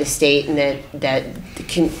developed by the state, and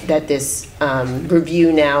that this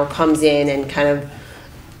review now comes in and kind of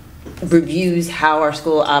reviews how our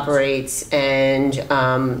school operates and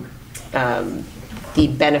the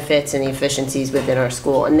benefits and the efficiencies within our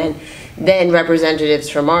school, and then representatives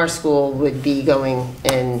from our school would be going,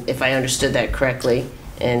 and if I understood that correctly,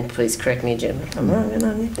 and please correct me, Jim, if I'm wrong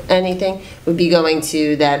on anything, would be going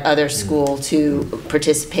to that other school to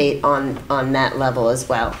participate on that level as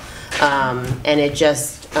well. And it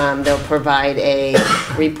just, they'll provide a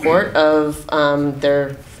report of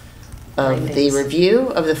the review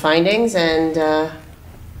of the findings, and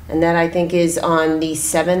that I think is on the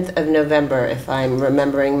 7th of November, if I'm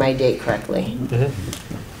remembering my date correctly. Mm-hmm.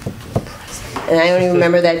 And I only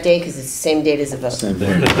remember that date because it's the same date as the vote.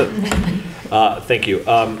 Thank you.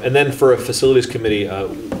 And then for a facilities committee,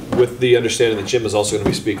 with the understanding that Jim is also going to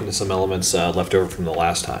be speaking to some elements left over from the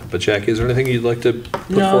last time. But Jackie, is there anything you'd like to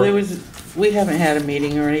put forward? We haven't had a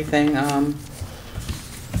meeting or anything. And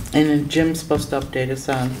then Jim's supposed to update us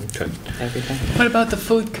on everything. What about the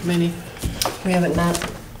food committee? We haven't met.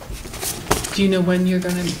 Do you know when you're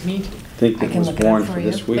going to meet? I think it was warned for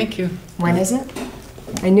this week. Thank you. When is it?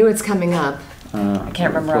 I knew it's coming up. I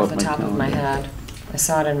can't remember off the top of my head. I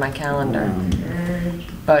saw it in my calendar.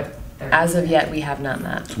 But as of yet, we have not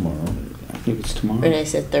met. Tomorrow. I think it's tomorrow. And I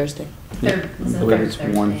said Thursday. I believe it's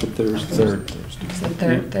one for Thursday. Is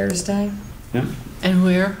it Thursday? Yeah. And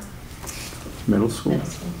where? Middle school.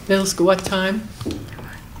 Middle school, what time?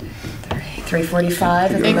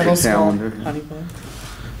 3:45 at the middle school.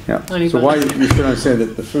 Yeah. So why you should understand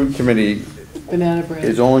that the food committee Banana bread.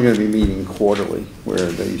 is only going to be meeting quarterly, where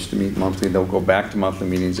they used to meet monthly. They'll go back to monthly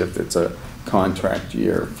meetings if it's a contract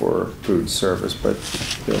year for food service, but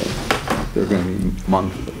they're going to be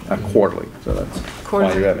quarterly. So that's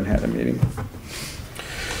why you haven't had a meeting.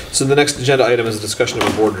 So the next agenda item is a discussion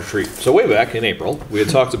of a board retreat. So way back in April, we had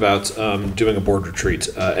talked about doing a board retreat,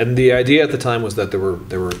 and the idea at the time was that there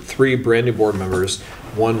were 3 brand new board members,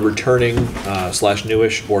 1 returning /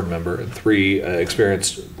 newish board member, and 3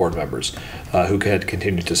 experienced board members who had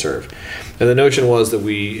continued to serve. And the notion was that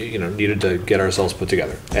we needed to get ourselves put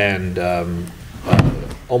together, and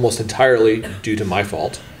almost entirely due to my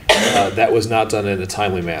fault. That was not done in a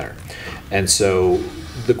timely manner. And so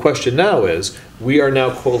the question now is, we are now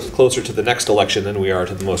closer to the next election than we are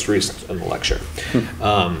to the most recent election.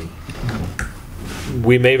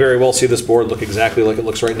 We may very well see this board look exactly like it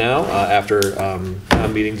looks right now after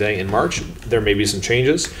town meeting day in March. There may be some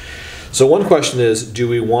changes. So one question is, do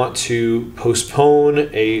we want to postpone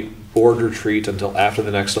a board retreat until after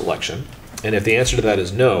the next election? And if the answer to that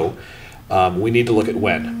is no, we need to look at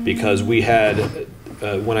when, because we had,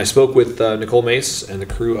 when I spoke with Nicole Mace and the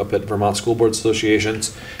crew up at Vermont School Board Association,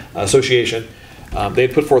 they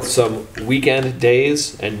had put forth some weekend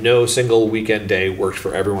days, and no single weekend day worked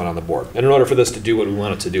for everyone on the board. And in order for this to do what we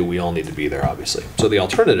want it to do, we all need to be there, obviously. So the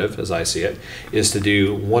alternative, as I see it, is to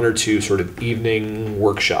do 1 or 2 sort of evening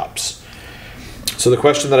workshops. So the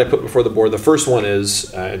question that I put before the board, the first one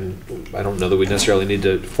is, and I don't know that we necessarily need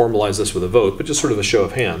to formalize this with a vote, but just sort of a show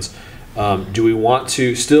of hands. Do we want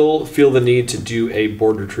to still feel the need to do a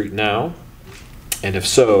board retreat now? And if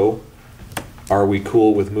so, are we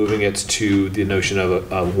cool with moving it to the notion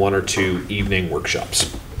of a 1 or 2 evening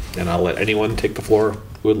workshops? And I'll let anyone take the floor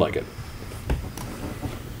who would like it.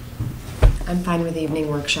 I'm fine with evening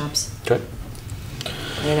workshops. Okay.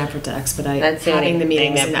 In an effort to expedite That's having the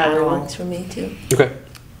meetings that in probably Adderall. works for me too. Okay.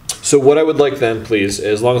 So what I would like then, please,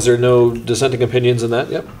 as long as there are no dissenting opinions in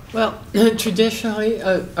that, yep. Well, traditionally,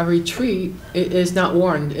 a retreat is not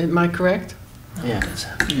warned, am I correct? Yeah.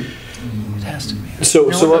 It has to be. So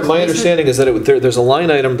my understanding is that there's a line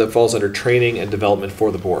item that falls under training and development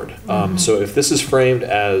for the board. So if this is framed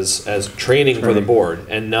as training for the board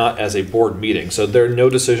and not as a board meeting, so there are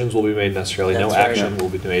no decisions will be made necessarily, no action will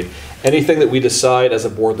be made. Anything that we decide as a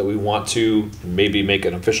board that we want to maybe make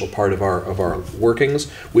an official part of our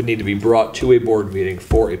workings would need to be brought to a board meeting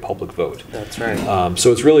for a public vote. That's right.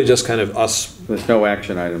 So it's really just kind of us. There's no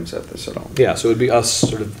action items at this at all. Yeah, so it would be us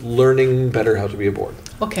sort of learning better how to be a board.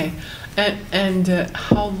 Okay, and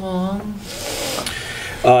how long?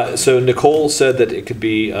 So Nicole said that it could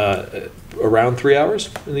be around 3 hours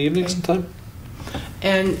in the evening sometime.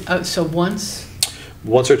 And so once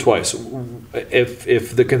or twice.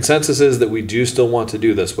 If the consensus is that we do still want to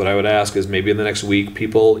do this, what I would ask is maybe in the next week,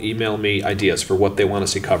 people email me ideas for what they want to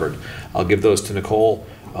see covered. I'll give those to Nicole.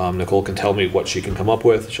 Nicole can tell me what she can come up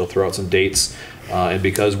with. She'll throw out some dates. And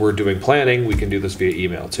because we're doing planning, we can do this via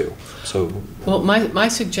email too. So, well, my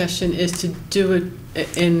suggestion is to do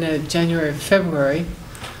it in January, February,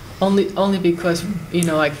 only because, you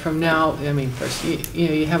know, like from now, I mean, first,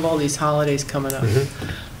 you have all these holidays coming up.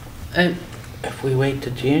 And if we wait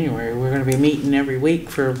to January, we're going to be meeting every week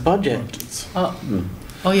for budget.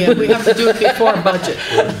 Oh yeah, we have to do it before budget.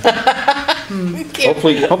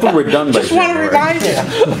 Hopefully we're done by Just want to January. remind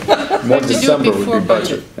you. More have to do it December would before be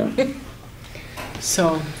budget. Yeah.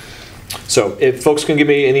 So if folks can give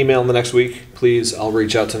me an email in the next week, please, I'll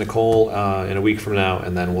reach out to Nicole in a week from now,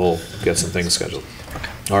 and then we'll get some things scheduled.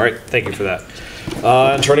 All right, thank you for that.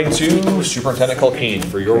 And turning to Superintendent Culkeen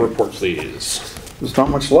for your report, please. There's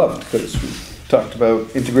not much left because we talked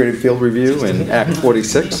about integrated field review in Act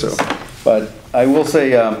 46. But I will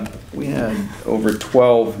say we had over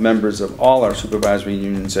 12 members of all our supervisory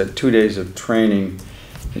unions at 2 days of training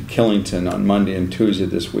at Killington on Monday and Tuesday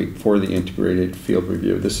this week for the integrated field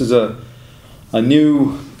review. This is a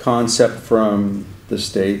new concept from the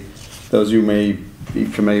state. Those of you may be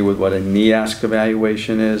familiar with what a NEASC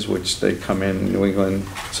evaluation is, which they come in, New England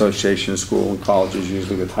Association of School and Colleges,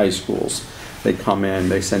 usually with high schools. They come in,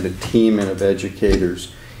 they send a team in of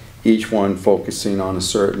educators, each one focusing on a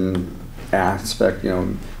certain aspect, you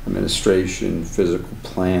know, administration, physical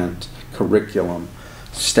plant, curriculum,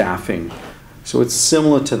 staffing. So it's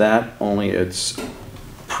similar to that, only it's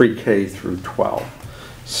pre-K through 12.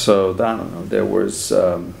 So I don't know, there was,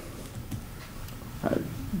 I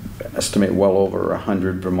estimate well over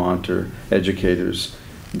 100 Vermonter educators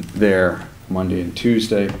there Monday and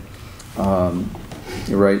Tuesday.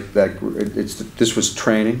 You're right, this was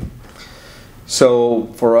training. So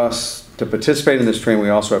for us to participate in this training, we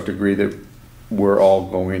also have to agree that we're all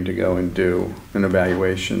going to go and do an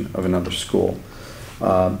evaluation of another school.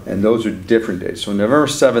 And those are different days. So November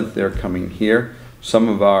 7th, they're coming here. Some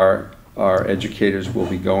of our educators will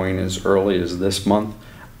be going as early as this month.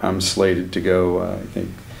 I'm slated to go, I think,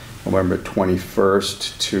 November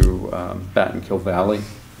 21st to Battenkill Valley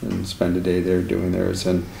and spend a day there doing theirs.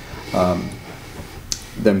 And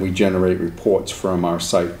then we generate reports from our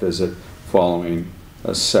site visit following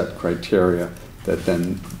a set criteria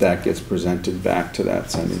that gets presented back to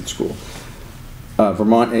that sending school.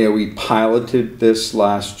 Vermont AOE piloted this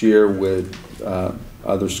last year with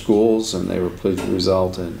other schools, and they were pleased with the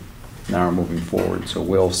result, and now moving forward. So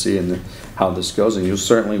we'll see how this goes, and you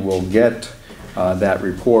certainly will get that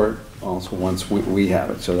report also once we have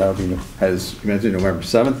it. So that'll be, as you mentioned, November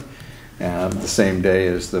 7th, the same day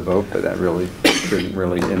as the vote, but that really shouldn't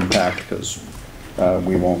really impact because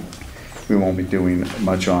we won't be doing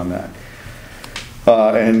much on that.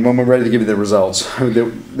 And when we're ready to give you the results,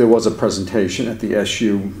 there was a presentation at the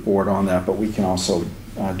SU board on that, but we can also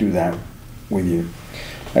do that with you.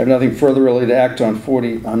 I have nothing further really to act on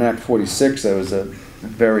Act 46. That was a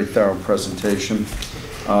very thorough presentation.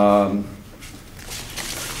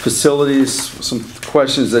 Facilities, some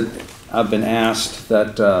questions that I've been asked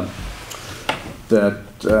that I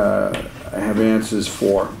have answers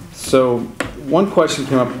for. So one question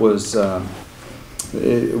came up was,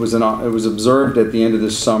 it was observed at the end of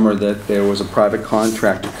this summer that there was a private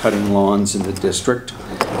contractor cutting lawns in the district,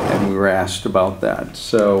 and we were asked about that.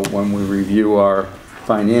 So when we review our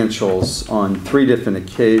financials, on 3 different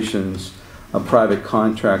occasions, a private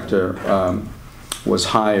contractor was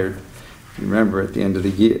hired. You remember, at the end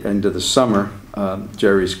of the summer,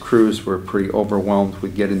 Jerry's crews were pretty overwhelmed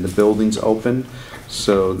with getting the buildings open,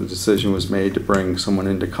 so the decision was made to bring someone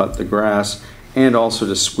in to cut the grass and also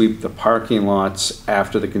to sweep the parking lots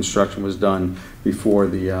after the construction was done, before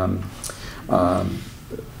the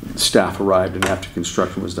staff arrived and after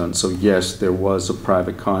construction was done. So yes, there was a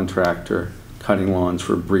private contractor cutting lawns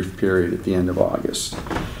for a brief period at the end of August.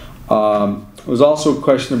 There was also a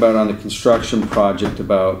question about, on the construction project,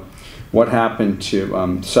 about what happened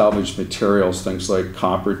to salvaged materials, things like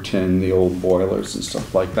copper, tin, the old boilers and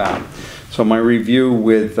stuff like that. So my review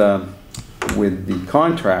with the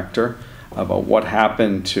contractor about what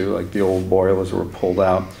happened to, like, the old boilers that were pulled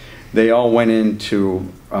out, they all went into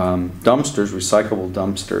dumpsters, recyclable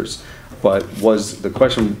dumpsters. But the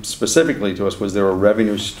question specifically to us, was there a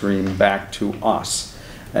revenue stream back to us?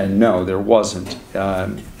 And no, there wasn't.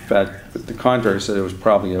 In fact, the contractor said it was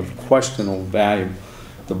probably of questionable value.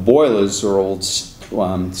 The boilers are old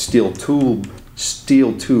steel tube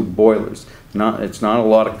boilers. It's not a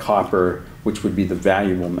lot of copper, which would be the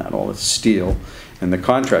valuable metal. It's steel, and the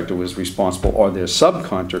contractor was responsible, or their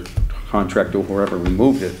subcontractor, whoever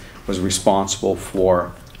removed it, was responsible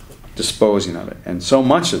for disposing of it. And so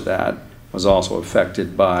much of that was also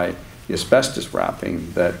affected by the asbestos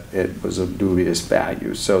wrapping that it was of dubious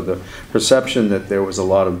value. So the perception that there was a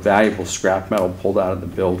lot of valuable scrap metal pulled out of the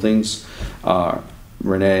buildings,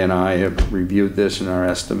 Renee and I have reviewed this in our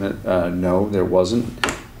estimate. No, there wasn't.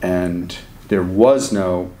 And there was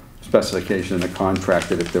no specification in the contract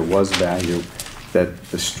that if there was value, that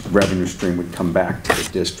the revenue stream would come back to the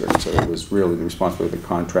district. So it was really the responsibility of the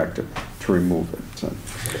contractor to remove it. So.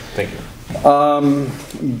 Thank you.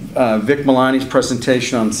 Vic Milani's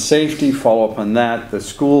presentation on safety, follow up on that. The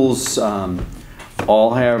schools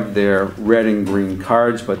all have their red and green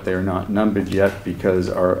cards, but they're not numbered yet, because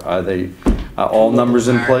are they all numbers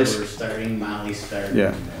in place? We're starting, Molly's starting.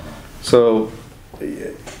 Yeah. So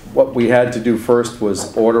what we had to do first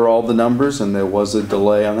was order all the numbers, and there was a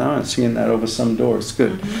delay on that. I'm seeing that over some doors.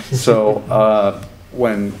 Good. So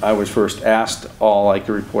when I was first asked, all I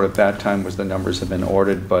could report at that time was the numbers had been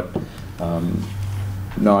ordered, but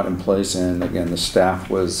not in place. And again, the staff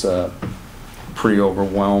was pretty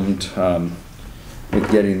overwhelmed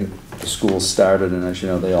with getting the school started, and as you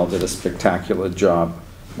know, they all did a spectacular job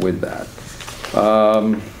with that.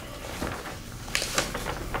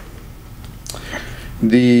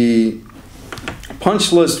 The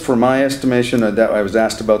punch list, for my estimation, that I was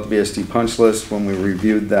asked about the VSD punch list when we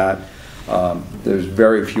reviewed that. There's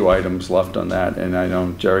very few items left on that, and I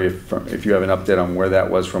know, Jerry, if you have an update on where that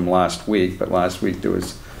was from last week, but last week there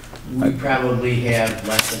was... We probably have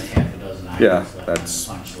less than half a dozen items left on the punch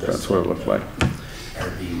list. That's what it looked like. Are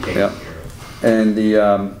being taken Yeah. care of. And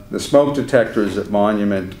the smoke detectors at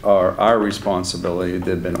Monument are our responsibility.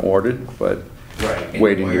 They've been ordered, but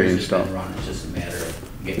waiting to be installed. It's just a matter of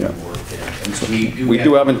getting Yeah. work in. And so We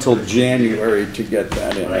do have until January to get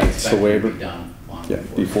that in. But I That's expect the it to waiver. be done long Yeah,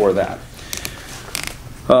 before that.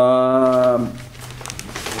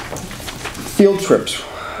 Field trips.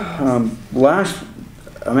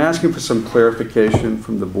 I'm asking for some clarification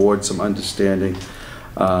from the board, some understanding.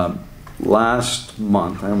 Last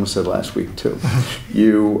month, I almost said last week too,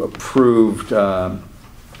 you approved a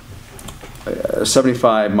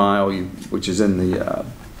 75-mile, which is in the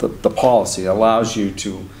policy, allows you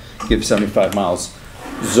to give 75 miles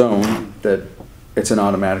zone, that it's an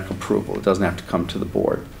automatic approval. It doesn't have to come to the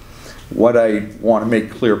board. What I want to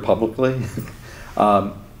make clear publicly,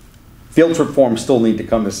 field trip forms still need to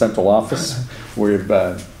come to central office. We're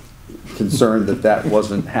concerned that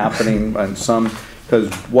wasn't happening on some,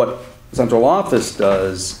 because what central office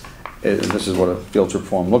does and this is what a field trip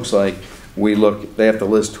form looks like. They have to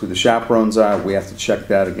list who the chaperones are. We have to check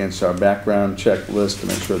that against our background check list to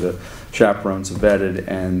make sure the chaperones are vetted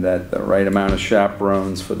and that the right amount of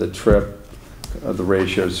chaperones for the trip, the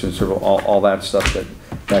ratios, sort of all that stuff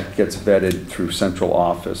that gets vetted through central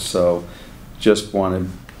office. So just want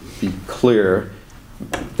to be clear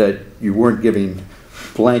that you weren't giving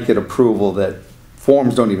blanket approval that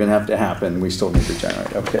forms don't even have to happen. We still need to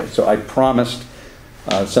generate. Okay, so I promised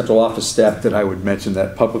central office staff that I would mention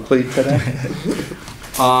that publicly today.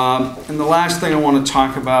 And the last thing I want to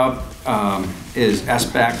talk about is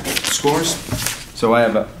SBAC scores. So I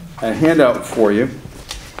have a handout for you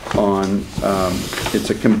on, it's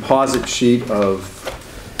a composite sheet of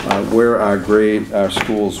where our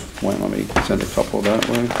schools went. Let me send a couple that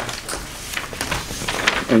way.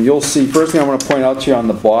 And you'll see, first thing I want to point out to you on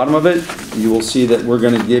the bottom of it, you will see that we're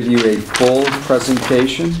going to give you a full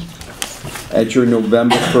presentation at your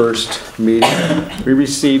November 1st meeting. We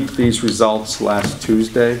received these results last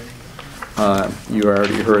Tuesday. You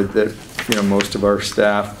already heard that most of our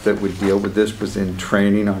staff that would deal with this was in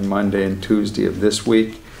training on Monday and Tuesday of this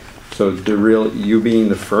week. So you being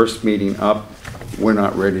the first meeting up, we're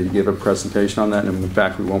not ready to give a presentation on that. And in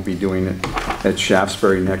fact, we won't be doing it at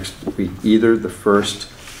Shaftesbury next week either. The first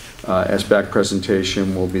SBAC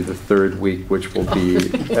presentation will be the third week, which will be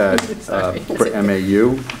at for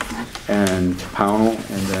MAU and Pownell,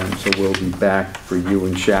 and then so we'll be back for you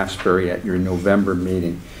in Shaftesbury at your November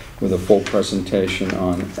meeting with a full presentation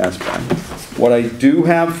on SBAC. What I do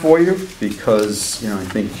have for you, because I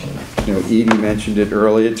think Edie mentioned it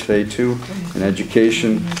earlier today too, in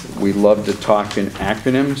education we love to talk in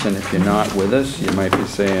acronyms, and if you're not with us you might be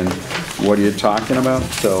saying, what are you talking about?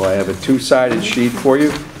 So I have a two-sided sheet for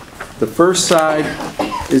you. The first side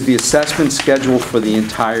is the assessment schedule for the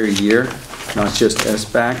entire year, not just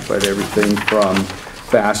SBAC, but everything from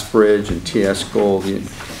FastBridge and TS Gold.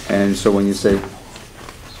 And so when you say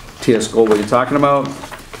TS Gold, what are you talking about?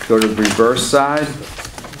 Go to the reverse side,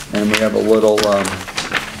 and we have a little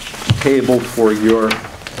table for your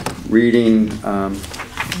reading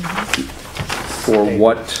for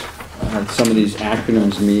what some of these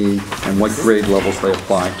acronyms mean and what grade levels they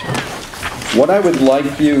apply to. What I would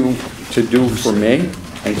like you to do for me,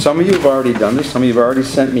 and some of you have already done this, some of you have already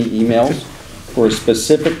sent me emails for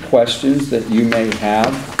specific questions that you may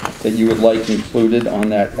have that you would like included on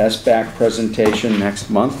that SBAC presentation next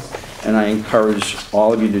month. And I encourage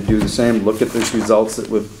all of you to do the same. Look at this results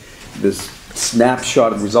this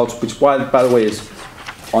snapshot of results, which by the way is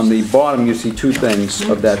on the bottom. You see two things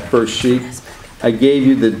of that first sheet. I gave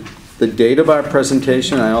you the date of our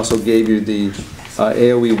presentation. I also gave you the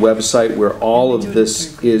AOE website where all of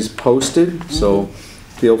this is posted. So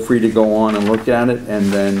feel free to go on and look at it,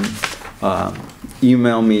 and then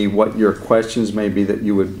email me what your questions may be that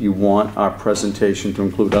you want our presentation to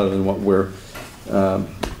include, other than what we're going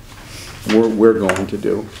to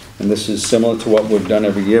do. And this is similar to what we've done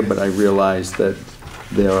every year, but I realize that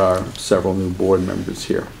there are several new board members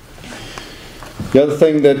here. The other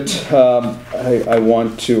thing that I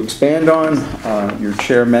want to expand on, your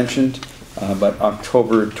chair mentioned, but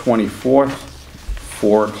October 24th,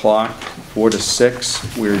 4 o'clock, 4 to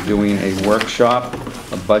 6, we're doing a workshop,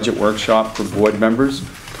 a budget workshop for board members.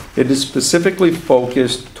 It is specifically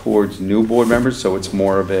focused towards new board members, so it's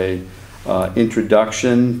more of a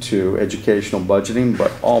introduction to educational budgeting,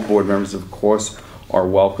 but all board members, of course, are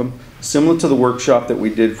welcome. Similar to the workshop that we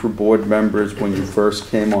did for board members when you first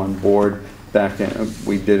came on board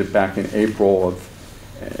we did it back in April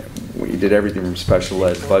we did everything from special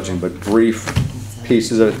ed budgeting, but brief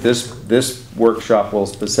pieces of it. This workshop will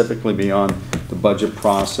specifically be on the budget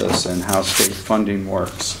process and how state funding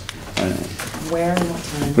works. Where and what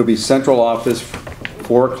time? It'll be central office,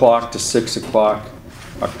 4 o'clock to 6 o'clock,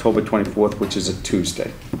 October 24th, which is a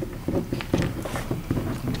Tuesday.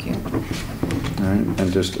 Thank you. All right,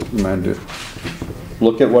 and just remember to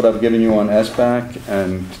look at what I've given you on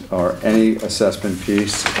SBAC or any assessment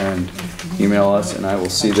piece and email us, and I will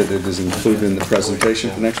see that it is included in the presentation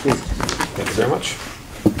for next week. Thank you very much.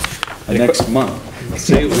 Next month.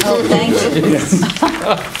 See, Oh, thank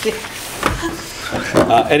you.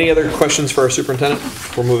 Any other questions for our superintendent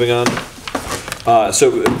before moving on?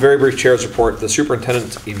 So, very brief chair's report. The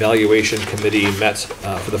superintendent evaluation committee met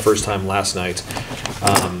for the first time last night.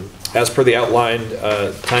 As per the outlined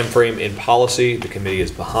time frame in policy, the committee is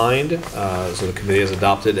behind. So the committee has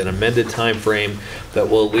adopted an amended time frame that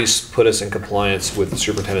will at least put us in compliance with the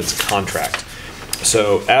superintendent's contract.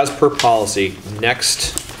 So as per policy,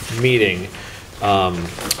 next meeting,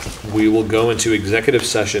 we will go into executive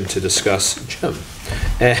session to discuss Jim.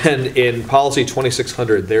 And in policy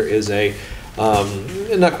 2600, there is a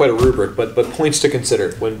not quite a rubric, but points to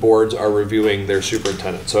consider when boards are reviewing their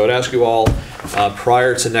superintendent. So I'd ask you all,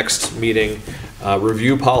 prior to next meeting,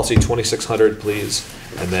 review policy 2600, please.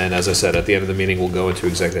 And then, as I said, at the end of the meeting, we'll go into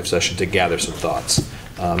executive session to gather some thoughts.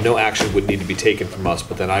 No action would need to be taken from us,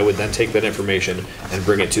 but then I would then take that information and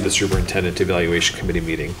bring it to the superintendent evaluation committee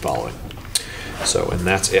meeting following. So, and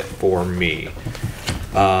that's it for me.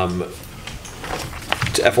 To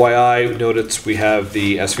FYI, notice we have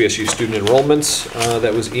the SVSU student enrollments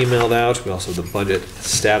that was emailed out. We also have the budget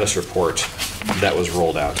status report that was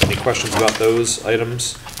rolled out. Any questions about those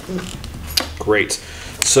items? Great.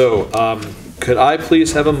 So, could I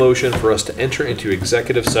please have a motion for us to enter into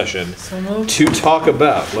executive session to talk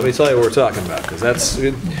about, let me tell you what we're talking about, because that's,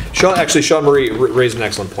 Sean Marie raised an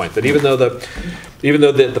excellent point, that even though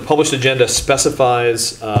the published agenda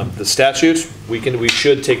specifies the statute, we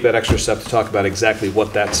should take that extra step to talk about exactly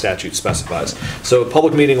what that statute specifies. So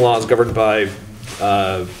public meeting law is governed by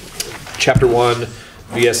Chapter 1,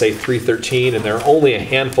 VSA 313, and there are only a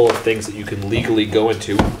handful of things that you can legally go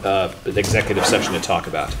into an executive session to talk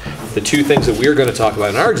about. The two things that we're going to talk about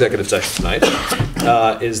in our executive session tonight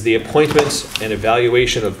is the appointment and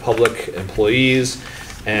evaluation of public employees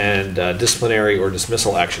and disciplinary or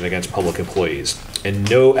dismissal action against public employees. And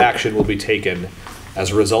no action will be taken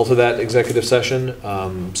as a result of that executive session,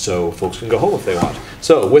 so folks can go home if they want.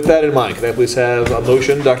 So with that in mind, can I please have a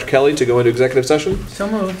motion, Dr. Kelly, to go into executive session? So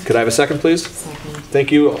moved. Could I have a second, please? Second. Thank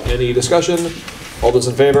you. Any discussion? All those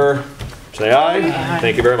in favor, say aye. Aye.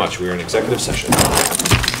 Thank you very much. We are in executive session.